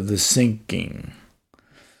days of the sinking.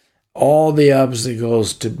 All the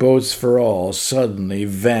obstacles to boats for all suddenly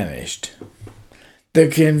vanished. The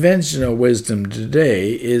conventional wisdom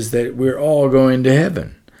today is that we're all going to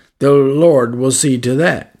heaven. The Lord will see to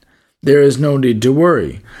that. There is no need to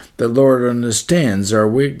worry. The Lord understands our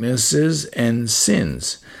weaknesses and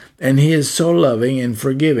sins, and He is so loving and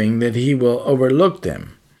forgiving that He will overlook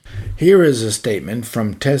them. Here is a statement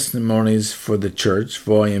from Testimonies for the Church,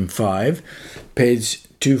 Volume 5, page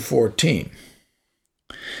 214.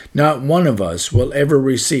 Not one of us will ever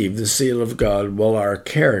receive the seal of God while our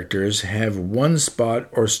characters have one spot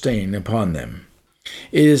or stain upon them.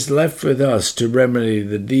 It is left with us to remedy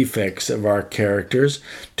the defects of our characters,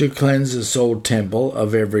 to cleanse the soul temple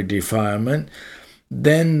of every defilement.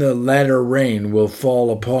 Then the latter rain will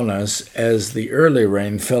fall upon us as the early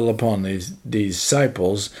rain fell upon the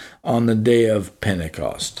disciples on the day of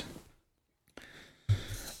Pentecost.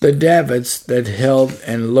 The davits that held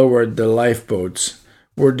and lowered the lifeboats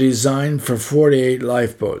were designed for 48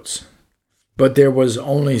 lifeboats, but there was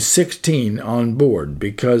only 16 on board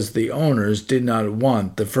because the owners did not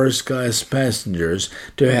want the first-class passengers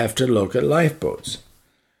to have to look at lifeboats.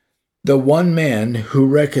 The one man who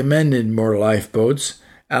recommended more lifeboats,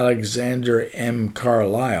 Alexander M.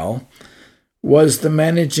 Carlyle, was the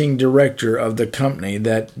managing director of the company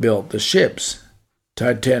that built the ships,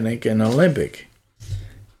 Titanic and Olympic.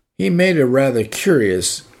 He made a rather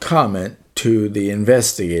curious comment to the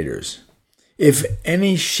investigators. If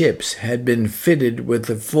any ships had been fitted with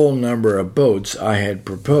the full number of boats I had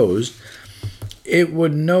proposed, it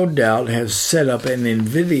would no doubt have set up an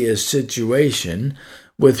invidious situation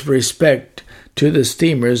with respect to the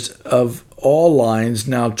steamers of all lines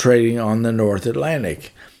now trading on the North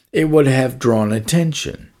Atlantic. It would have drawn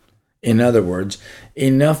attention. In other words,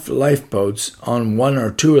 enough lifeboats on one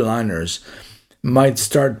or two liners might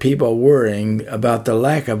start people worrying about the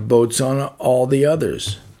lack of boats on all the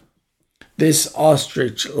others. This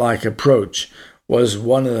ostrich-like approach was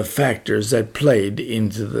one of the factors that played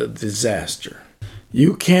into the disaster.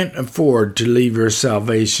 You can't afford to leave your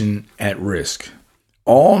salvation at risk.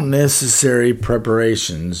 All necessary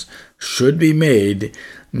preparations should be made,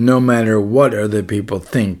 no matter what other people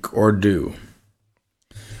think or do.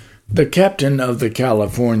 The captain of the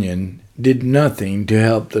Californian did nothing to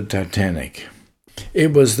help the Titanic.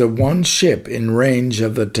 It was the one ship in range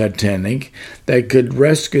of the Titanic that could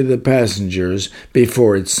rescue the passengers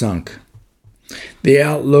before it sunk. The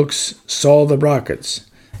outlooks saw the rockets,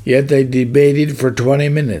 yet they debated for 20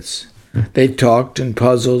 minutes. They talked and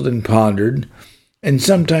puzzled and pondered, and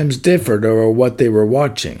sometimes differed over what they were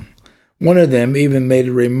watching. One of them even made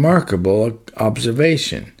a remarkable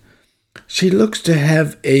observation. "She looks to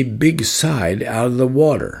have a big side out of the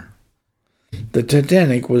water." The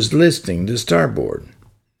Titanic was listing to starboard,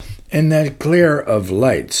 and that glare of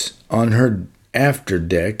lights on her after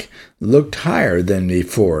deck looked higher than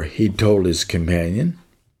before, he told his companion.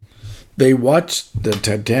 They watched the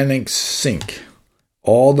Titanic sink,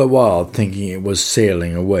 all the while thinking it was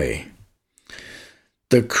sailing away.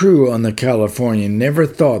 The crew on the California never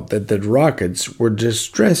thought that the rockets were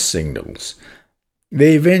distress signals.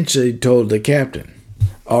 They eventually told the captain.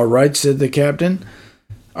 "All right," said the captain.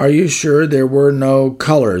 "Are you sure there were no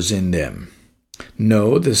colors in them?"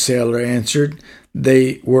 "No," the sailor answered.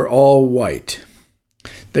 "They were all white."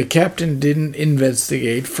 The captain didn't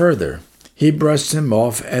investigate further. He brushed them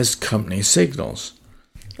off as company signals.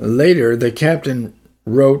 Later, the captain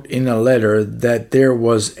wrote in a letter that there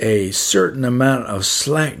was a certain amount of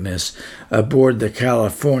slackness aboard the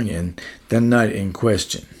Californian the night in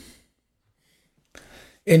question.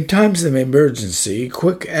 In times of emergency,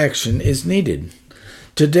 quick action is needed.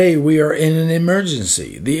 Today we are in an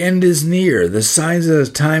emergency. The end is near. The signs of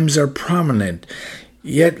the times are prominent.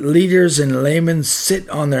 Yet leaders and laymen sit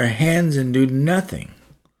on their hands and do nothing.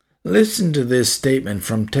 Listen to this statement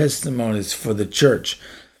from Testimonies for the Church,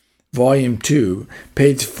 Volume 2,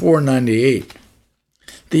 page 498.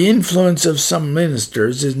 The influence of some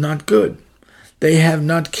ministers is not good. They have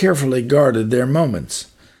not carefully guarded their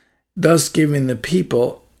moments, thus giving the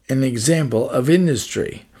people an example of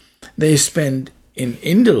industry. They spend in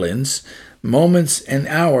indolence moments and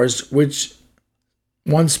hours which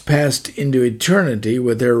once passed into eternity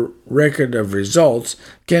with their record of results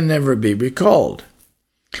can never be recalled.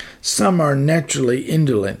 Some are naturally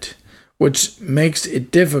indolent, which makes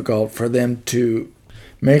it difficult for them to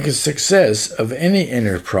make a success of any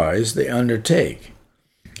enterprise they undertake.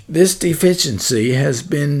 This deficiency has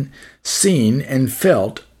been seen and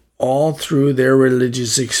felt all through their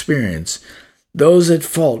religious experience. Those at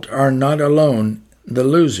fault are not alone the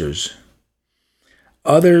losers.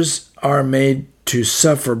 Others are made to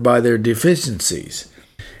suffer by their deficiencies.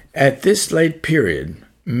 At this late period,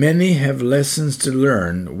 many have lessons to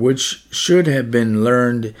learn which should have been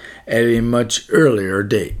learned at a much earlier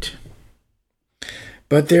date.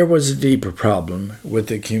 But there was a deeper problem with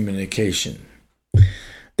the communication.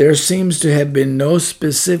 There seems to have been no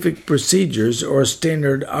specific procedures or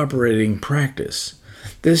standard operating practice.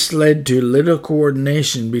 This led to little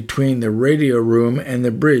coordination between the radio room and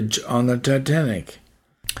the bridge on the Titanic.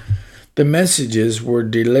 The messages were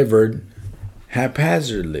delivered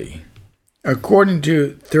haphazardly. According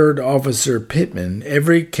to Third Officer Pittman,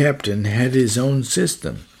 every captain had his own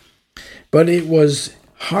system, but it was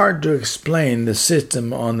hard to explain the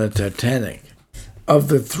system on the Titanic. Of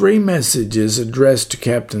the 3 messages addressed to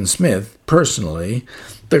Captain Smith personally,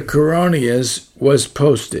 the Coronia's was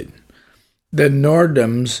posted. The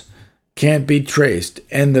Nordums can't be traced,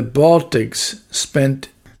 and the Baltics spent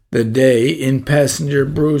the day in passenger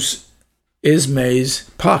Bruce Ismay's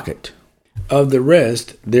pocket. Of the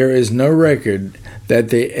rest, there is no record that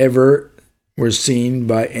they ever were seen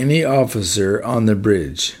by any officer on the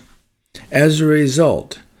bridge. As a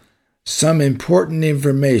result, some important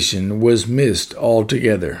information was missed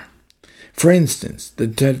altogether. For instance, the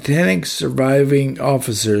Titanic's surviving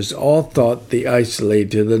officers all thought the ice lay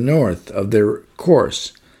to the north of their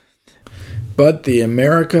course, but the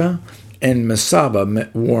America and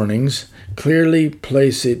Mesaba warnings clearly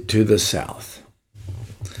place it to the south.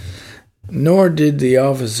 Nor did the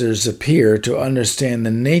officers appear to understand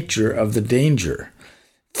the nature of the danger.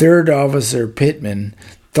 Third Officer Pittman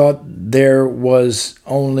thought there was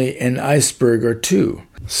only an iceberg or 2.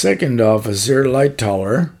 Second Officer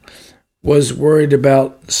Lightoller was worried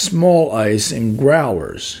about small ice and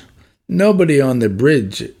growlers. Nobody on the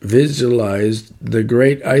bridge visualized the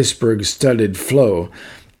great iceberg-studded floe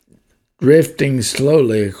drifting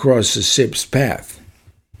slowly across the ship's path.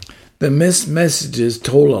 The missed messages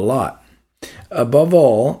told a lot. Above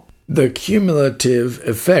all, the cumulative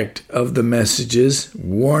effect of the messages,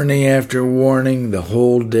 warning after warning the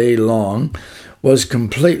whole day long, was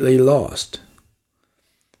completely lost.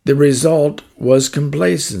 The result was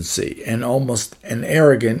complacency and almost an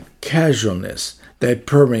arrogant casualness that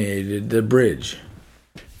permeated the bridge.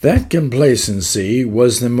 That complacency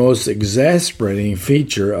was the most exasperating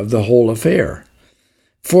feature of the whole affair.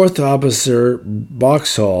 Fourth Officer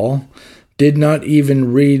Boxhall did not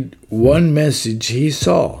even read one message he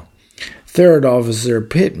saw. Third Officer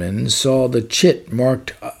Pittman saw the chit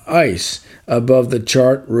marked ice above the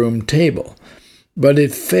chart room table, but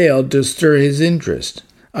it failed to stir his interest.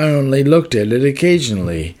 I only looked at it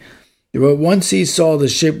occasionally, but once he saw the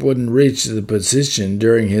ship wouldn't reach the position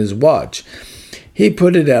during his watch, he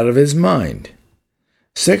put it out of his mind.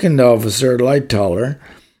 Second Officer Lightoller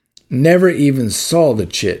never even saw the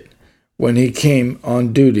chit when he came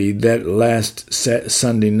on duty that last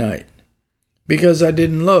Sunday night. "Because I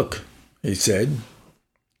didn't look," he said.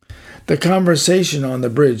 The conversation on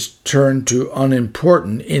the bridge turned to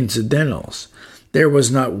unimportant incidentals. There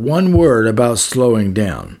was not one word about slowing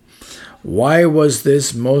down. Why was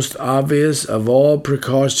this most obvious of all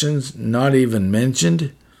precautions not even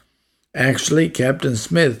mentioned? Actually, Captain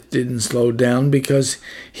Smith didn't slow down because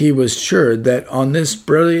he was sure that on this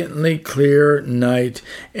brilliantly clear night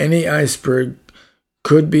any iceberg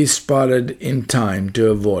could be spotted in time to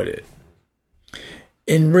avoid it.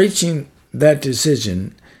 In reaching that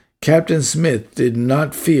decision, Captain Smith did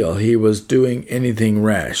not feel he was doing anything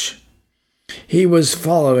rash. He was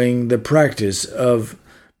following the practice of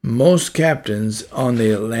most captains on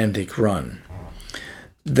the Atlantic run.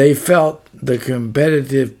 They felt the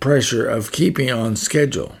competitive pressure of keeping on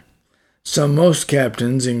schedule. So most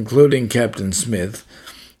captains, including Captain Smith,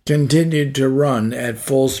 continued to run at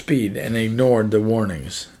full speed and ignored the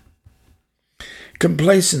warnings.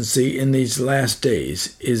 Complacency in these last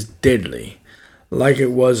days is deadly, like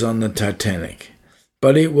it was on the Titanic.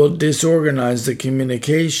 but it will disorganize the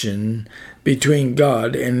communication between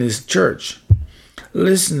God and His church.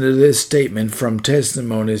 Listen to this statement from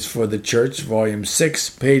Testimonies for the Church, Volume 6,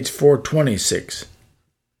 page 426.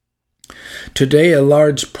 Today, a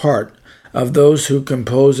large part of those who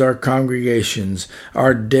compose our congregations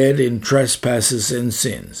are dead in trespasses and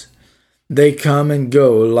sins. They come and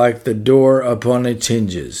go like the door upon its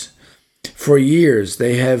hinges. For years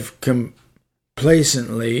they have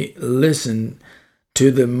complacently listened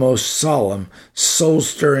to the most solemn,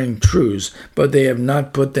 soul-stirring truths, but they have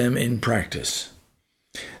not put them in practice.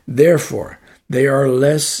 Therefore, they are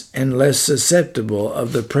less and less susceptible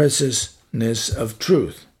of the preciousness of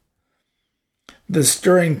truth. The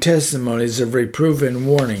stirring testimonies of reproof and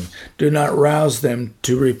warning do not rouse them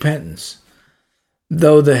to repentance.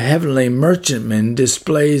 Though the heavenly merchantman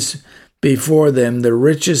displays before them the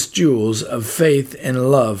richest jewels of faith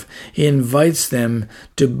and love, he invites them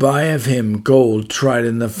to buy of him gold tried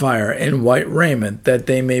in the fire, and white raiment that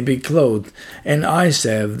they may be clothed, and eye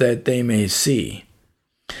salve that they may see.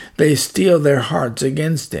 They steel their hearts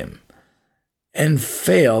against him, and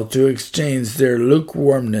fail to exchange their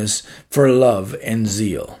lukewarmness for love and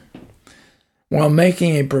zeal. While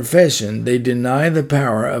making a profession, they deny the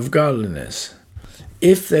power of godliness.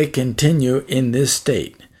 If they continue in this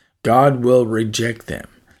state, God will reject them.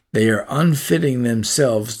 They are unfitting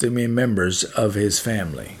themselves to be members of His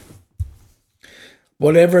family.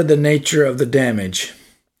 Whatever the nature of the damage,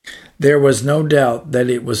 there was no doubt that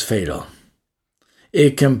it was fatal.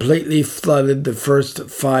 It completely flooded the first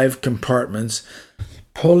 5 compartments,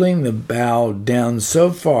 pulling the bow down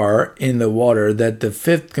so far in the water that the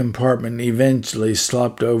 5th compartment eventually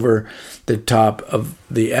slopped over the top of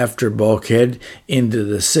the after bulkhead into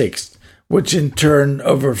the 6th, which in turn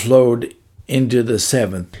overflowed into the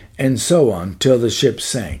 7th, and so on till the ship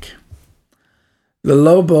sank. The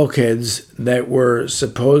low bulkheads that were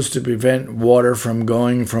supposed to prevent water from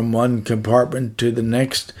going from one compartment to the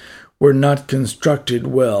next were not constructed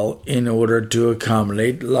well in order to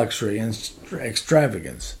accommodate luxury and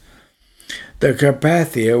extravagance. The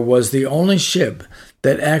Carpathia was the only ship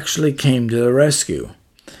that actually came to the rescue.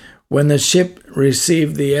 When the ship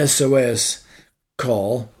received the SOS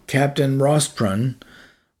call, Captain Rostron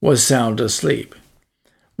was sound asleep.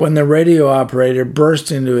 When the radio operator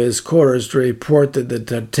burst into his quarters to report that the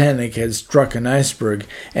Titanic had struck an iceberg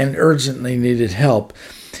and urgently needed help,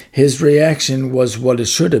 his reaction was what it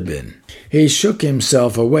should have been. He shook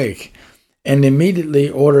himself awake and immediately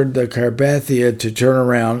ordered the Carpathia to turn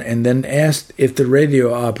around, and then asked if the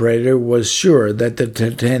radio operator was sure that the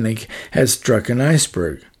Titanic had struck an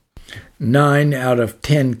iceberg. 9 out of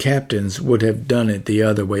 10 captains would have done it the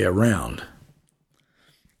other way around.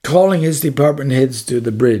 Calling his department heads to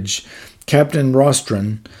the bridge, Captain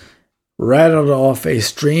Rostron rattled off a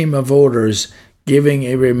stream of orders, giving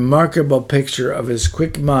a remarkable picture of his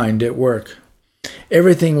quick mind at work.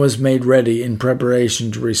 Everything was made ready in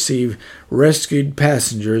preparation to receive rescued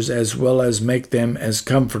passengers as well as make them as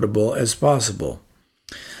comfortable as possible.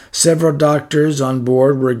 Several doctors on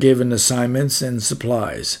board were given assignments and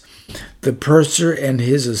supplies. The purser and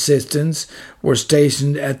his assistants were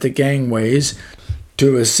stationed at the gangways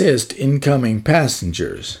to assist incoming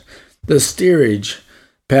passengers. The steerage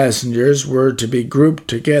passengers were to be grouped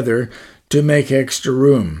together to make extra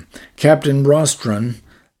room. Captain Rostron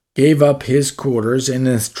gave up his quarters and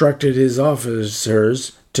instructed his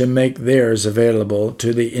officers to make theirs available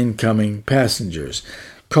to the incoming passengers.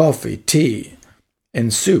 Coffee, tea,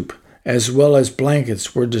 and soup, as well as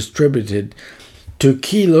blankets, were distributed to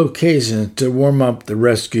key locations to warm up the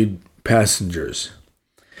rescued passengers.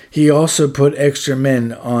 He also put extra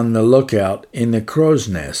men on the lookout in the crow's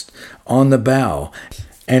nest, on the bow,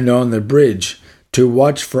 and on the bridge to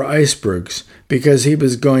watch for icebergs, because he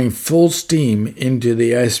was going full steam into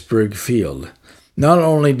the iceberg field. Not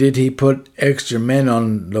only did he put extra men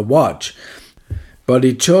on the watch, but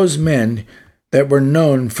he chose men that were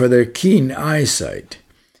known for their keen eyesight.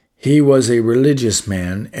 He was a religious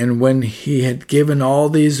man, and when he had given all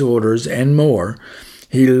these orders and more,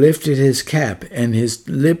 he lifted his cap, and his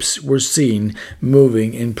lips were seen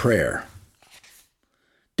moving in prayer.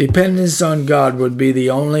 Dependence on God would be the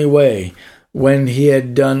only way, when he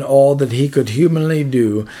had done all that he could humanly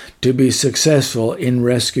do, to be successful in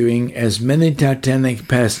rescuing as many Titanic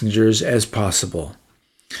passengers as possible.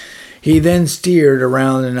 He then steered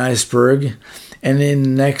around an iceberg, and in the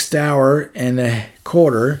next hour and a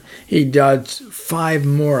quarter he dodged 5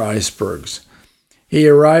 more icebergs. He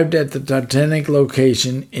arrived at the Titanic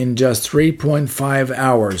location in just 3.5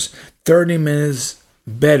 hours, 30 minutes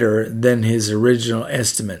better than his original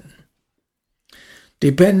estimate.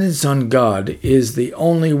 Dependence on God is the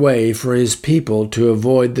only way for His people to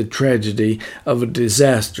avoid the tragedy of a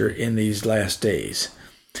disaster in these last days.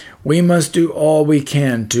 We must do all we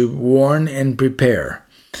can to warn and prepare,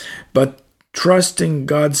 but trusting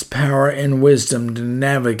God's power and wisdom to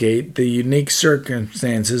navigate the unique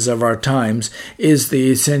circumstances of our times is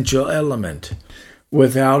the essential element.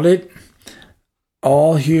 Without it,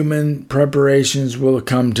 all human preparations will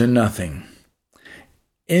come to nothing.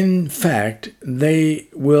 In fact, they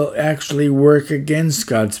will actually work against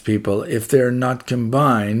God's people if they're not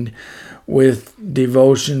combined with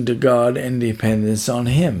devotion to God and dependence on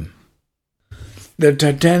Him. The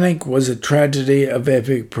Titanic was a tragedy of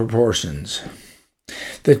epic proportions.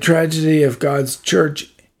 The tragedy of God's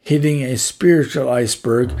church hitting a spiritual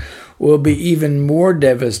iceberg will be even more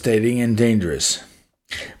devastating and dangerous.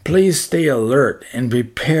 Please stay alert and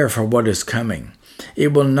prepare for what is coming.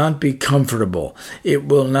 It will not be comfortable. It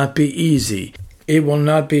will not be easy. It will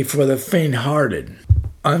not be for the faint-hearted.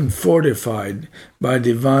 Unfortified by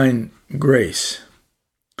divine grace.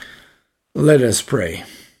 Let us pray.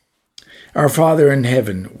 Our Father in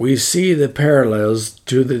heaven, we see the parallels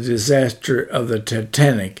to the disaster of the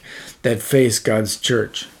Titanic that faced God's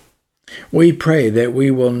church. We pray that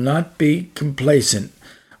we will not be complacent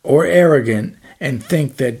or arrogant and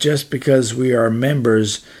think that just because we are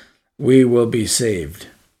members, we will be saved.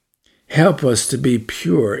 Help us to be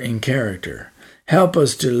pure in character. Help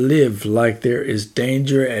us to live like there is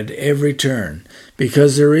danger at every turn,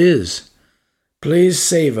 because there is. Please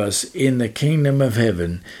save us in the kingdom of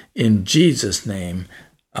heaven. In Jesus' name,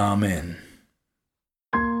 Amen.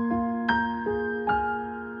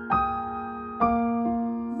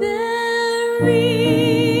 There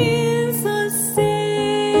is a Savior.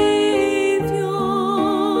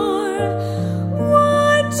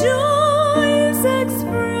 What joys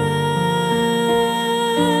express!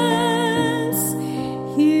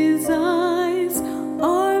 His eyes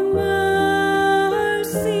are mercy.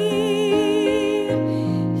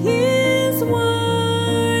 His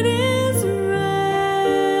word is rest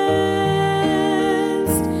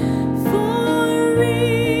for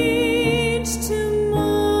each tomorrow,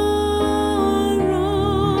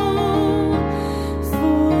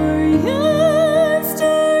 for yesterday.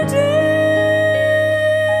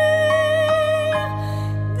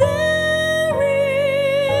 There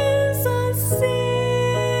is a Savior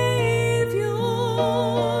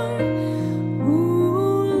who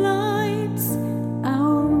lights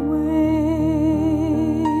our way.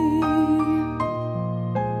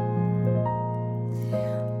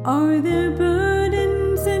 Are there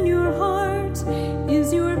burdens in your heart?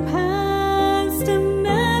 Is your past a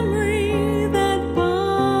memory that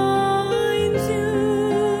binds you?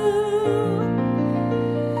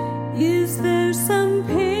 Is there some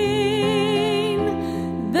pain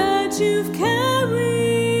that you've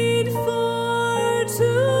carried for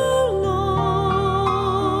too long?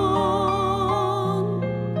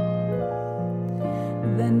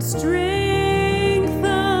 Then strengthen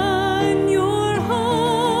your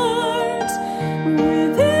heart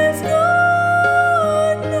with His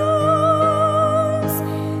good news.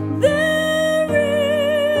 There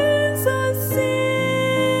is a Savior,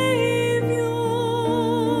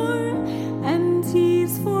 and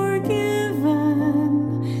He's forgiven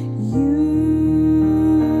you.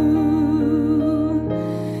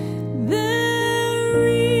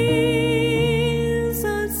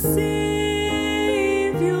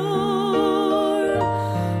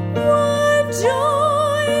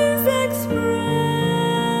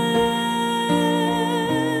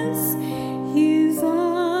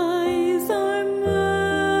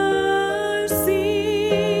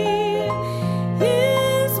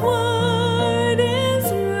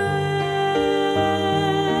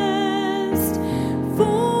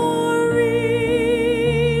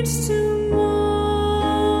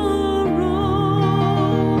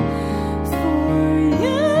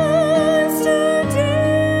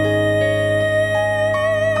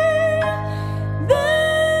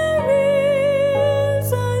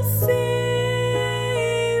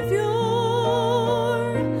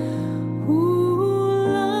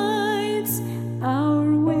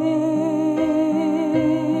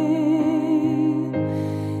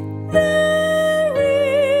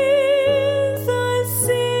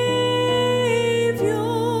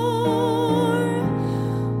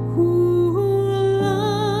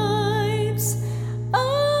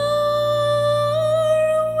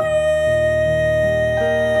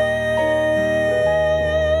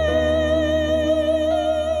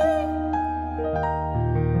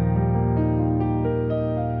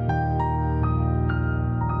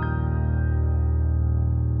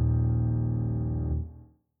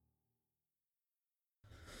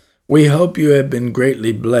 We hope you have been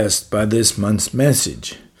greatly blessed by this month's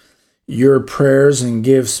message. Your prayers and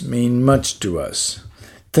gifts mean much to us.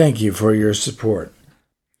 Thank you for your support.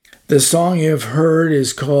 The song you have heard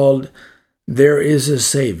is called There Is a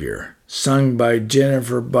Savior, sung by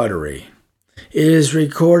Jennifer Buttery. It is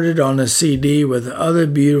recorded on a CD with other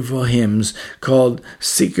beautiful hymns called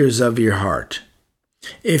Seekers of Your Heart.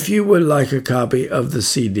 If you would like a copy of the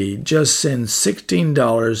CD, just send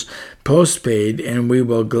 $16 postpaid and we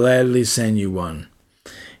will gladly send you one.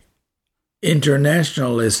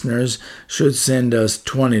 International listeners should send us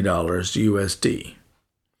 $20 USD.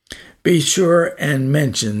 Be sure and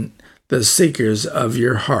mention the Seekers of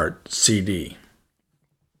Your Heart CD.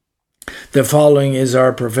 The following is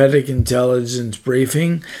our Prophetic Intelligence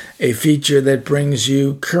Briefing, a feature that brings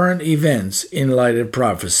you current events in light of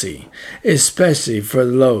prophecy, especially for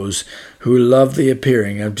those who love the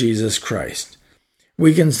appearing of Jesus Christ.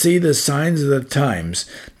 We can see the signs of the times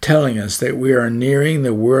telling us that we are nearing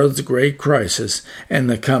the world's great crisis and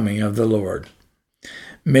the coming of the Lord.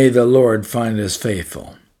 May the Lord find us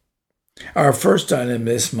faithful. Our first item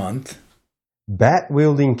this month: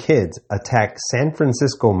 Bat-wielding kids attack San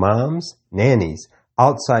Francisco moms, nannies,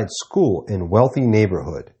 outside school in wealthy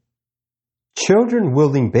neighborhood. Children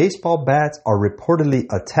wielding baseball bats are reportedly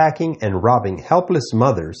attacking and robbing helpless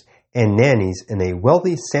mothers and nannies in a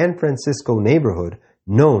wealthy San Francisco neighborhood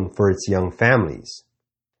known for its young families.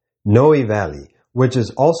 Noe Valley, which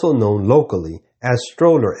is also known locally as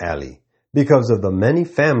Stroller Alley because of the many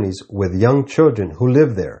families with young children who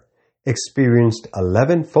live there, experienced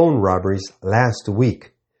 11 phone robberies last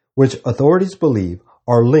week, which authorities believe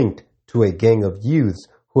are linked to a gang of youths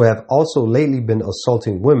who have also lately been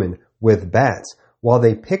assaulting women with bats while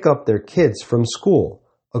they pick up their kids from school,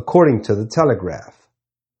 according to the Telegraph.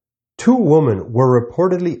 2 women were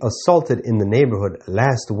reportedly assaulted in the neighborhood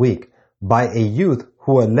last week by a youth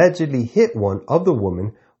who allegedly hit one of the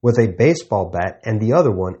women with a baseball bat and the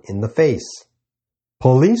other one in the face.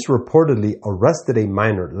 Police reportedly arrested a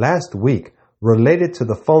minor last week related to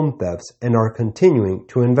the phone thefts and are continuing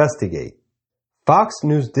to investigate. Fox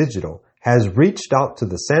News Digital has reached out to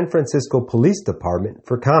the San Francisco Police Department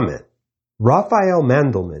for comment. Rafael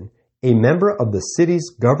Mandelman, a member of the city's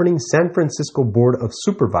governing San Francisco Board of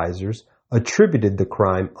Supervisors, attributed the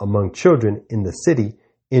crime among children in the city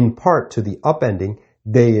in part to the upending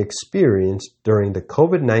they experienced during the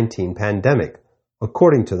COVID-19 pandemic,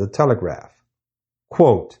 according to the Telegraph.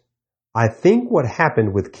 Quote, "I think what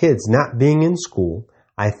happened with kids not being in school,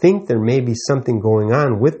 I think there may be something going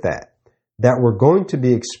on with that we're going to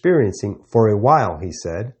be experiencing for a while," he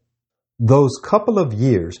said. Those couple of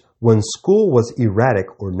years when school was erratic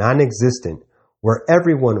or non-existent, where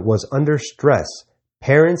everyone was under stress,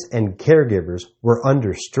 parents and caregivers were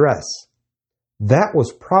under stress. That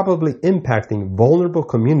was probably impacting vulnerable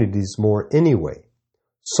communities more anyway.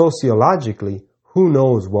 Sociologically, who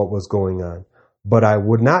knows what was going on? But I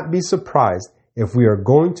would not be surprised if we are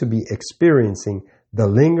going to be experiencing the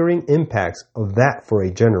lingering impacts of that for a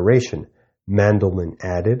generation, Mandelman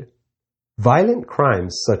added. Violent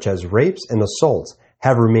crimes such as rapes and assaults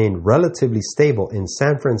have remained relatively stable in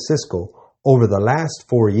San Francisco over the last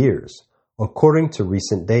 4 years, according to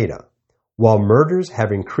recent data, while murders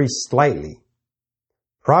have increased slightly.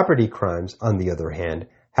 Property crimes, on the other hand,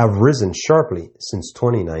 have risen sharply since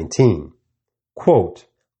 2019. Quote,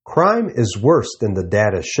 "Crime is worse than the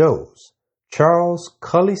data shows," Charles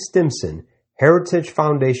Cully Stimson, Heritage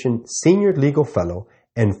Foundation Senior Legal Fellow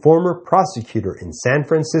and former prosecutor in San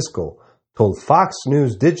Francisco, told Fox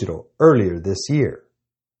News Digital earlier this year.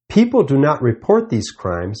 People do not report these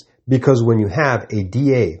crimes because when you have a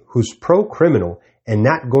DA who's pro-criminal and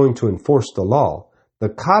not going to enforce the law, the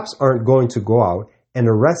cops aren't going to go out and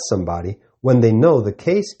arrest somebody when they know the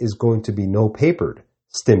case is going to be no-papered,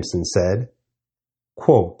 Stimson said.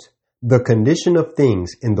 Quote, "The condition of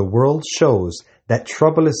things in the world shows that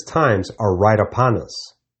troublous times are right upon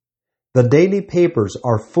us. The daily papers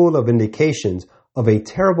are full of indications of a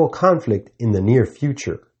terrible conflict in the near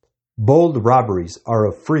future. Bold robberies are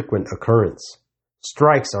of frequent occurrence.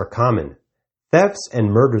 Strikes are common. Thefts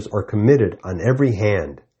and murders are committed on every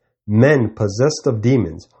hand. Men possessed of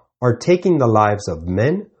demons are taking the lives of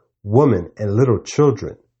men, women, and little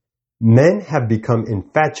children. Men have become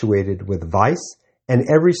infatuated with vice, and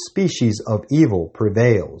every species of evil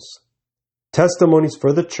prevails." Testimonies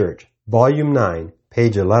for the Church, Volume 9,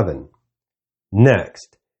 page 11.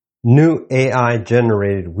 Next, new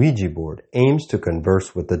AI-generated Ouija board aims to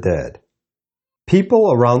converse with the dead.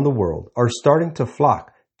 People around the world are starting to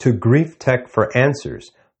flock to grief tech for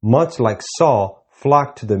answers, much like Saul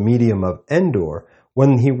flocked to the medium of Endor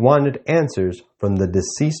when he wanted answers from the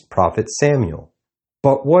deceased prophet Samuel.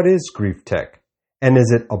 But what is grief tech? And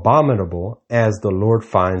is it abominable as the Lord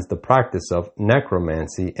finds the practice of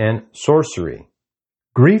necromancy and sorcery?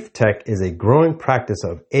 Grief tech is a growing practice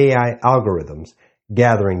of AI algorithms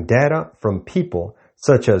gathering data from people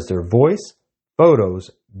such as their voice,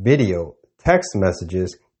 photos, video, text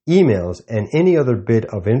messages, emails, and any other bit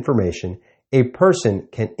of information a person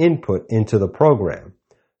can input into the program,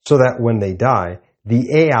 so that when they die, the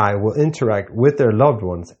AI will interact with their loved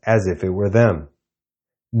ones as if it were them.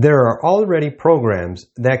 There are already programs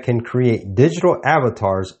that can create digital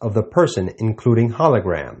avatars of the person, including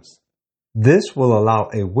holograms. This will allow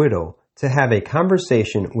a widow to have a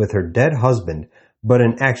conversation with her dead husband, but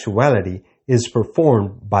in actuality is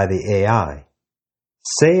performed by the AI.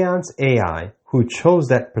 Seance AI, who chose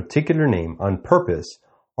that particular name on purpose,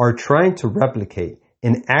 are trying to replicate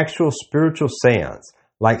an actual spiritual seance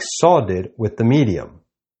like Saw did with the medium.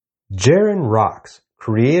 Jaron Rocks,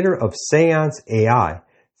 creator of Seance AI,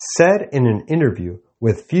 said in an interview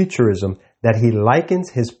with Futurism that he likens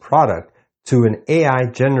his product to an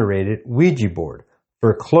AI-generated Ouija board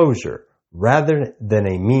for closure rather than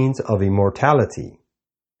a means of immortality.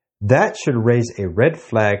 That should raise a red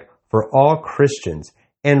flag for all Christians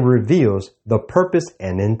and reveals the purpose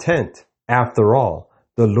and intent. After all,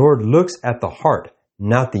 the Lord looks at the heart,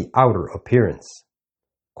 not the outer appearance.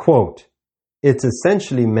 Quote, "It's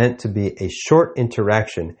essentially meant to be a short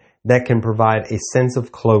interaction that can provide a sense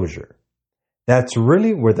of closure. That's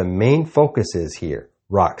really where the main focus is here,"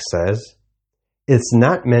 Rock says. It's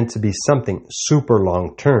not meant to be something super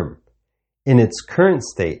long term. In its current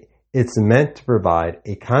state, it's meant to provide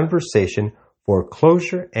a conversation for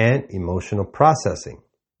closure and emotional processing.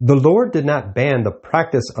 The Lord did not ban the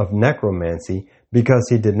practice of necromancy because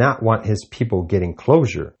he did not want his people getting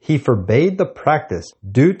closure. He forbade the practice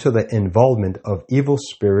due to the involvement of evil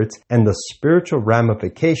spirits and the spiritual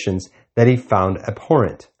ramifications that he found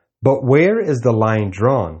abhorrent. But where is the line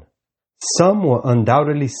drawn? Some will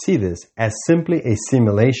undoubtedly see this as simply a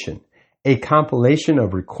simulation, a compilation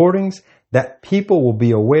of recordings that people will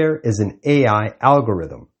be aware is an AI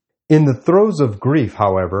algorithm. In the throes of grief,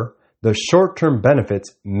 however, the short-term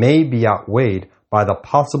benefits may be outweighed by the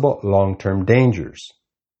possible long-term dangers.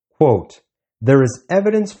 Quote, "There is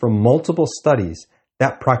evidence from multiple studies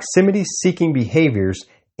that proximity-seeking behaviors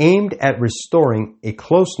aimed at restoring a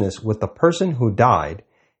closeness with the person who died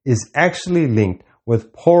is actually linked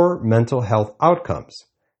with poor mental health outcomes,"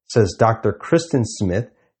 says Dr. Kristen Smith,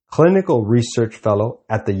 clinical research fellow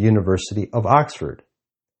at the University of Oxford.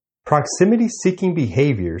 Proximity-seeking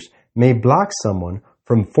behaviors may block someone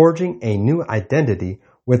from forging a new identity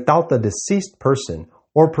without the deceased person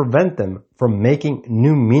or prevent them from making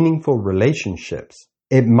new meaningful relationships.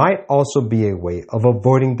 It might also be a way of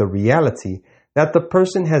avoiding the reality that the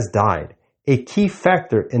person has died, a key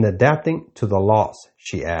factor in adapting to the loss,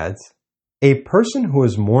 she adds. A person who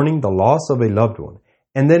is mourning the loss of a loved one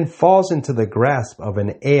and then falls into the grasp of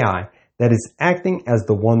an AI that is acting as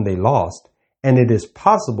the one they lost, and it is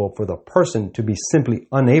possible for the person to be simply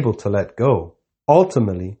unable to let go.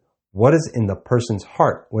 Ultimately, what is in the person's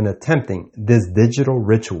heart when attempting this digital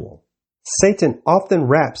ritual? Satan often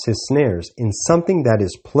wraps his snares in something that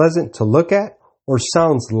is pleasant to look at or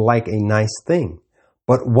sounds like a nice thing.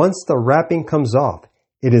 But once the wrapping comes off,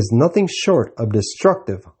 it is nothing short of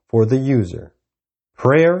destructive for the user.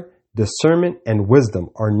 Prayer, discernment, and wisdom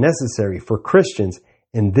are necessary for Christians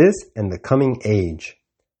in this and the coming age.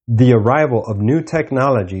 The arrival of new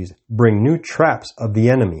technologies bring new traps of the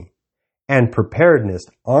enemy, and preparedness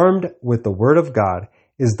armed with the Word of God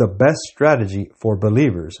is the best strategy for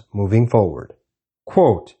believers moving forward.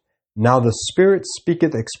 Quote, "Now the Spirit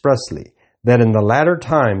speaketh expressly, that in the latter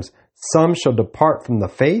times some shall depart from the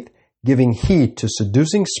faith, giving heed to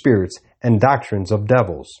seducing spirits and doctrines of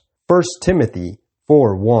devils." 1 Timothy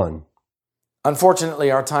 4:1. Unfortunately,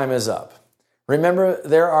 our time is up. Remember,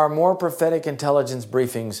 there are more prophetic intelligence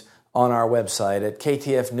briefings on our website at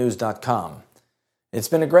ktfnews.com. It's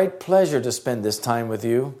been a great pleasure to spend this time with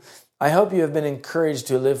you. I hope you have been encouraged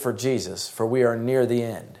to live for Jesus, for we are near the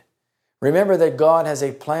end. Remember that God has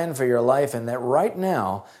a plan for your life and that right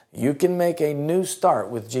now you can make a new start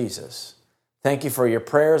with Jesus. Thank you for your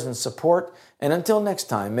prayers and support, and until next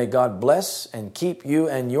time, may God bless and keep you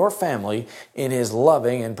and your family in His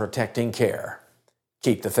loving and protecting care.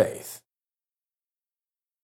 Keep the faith.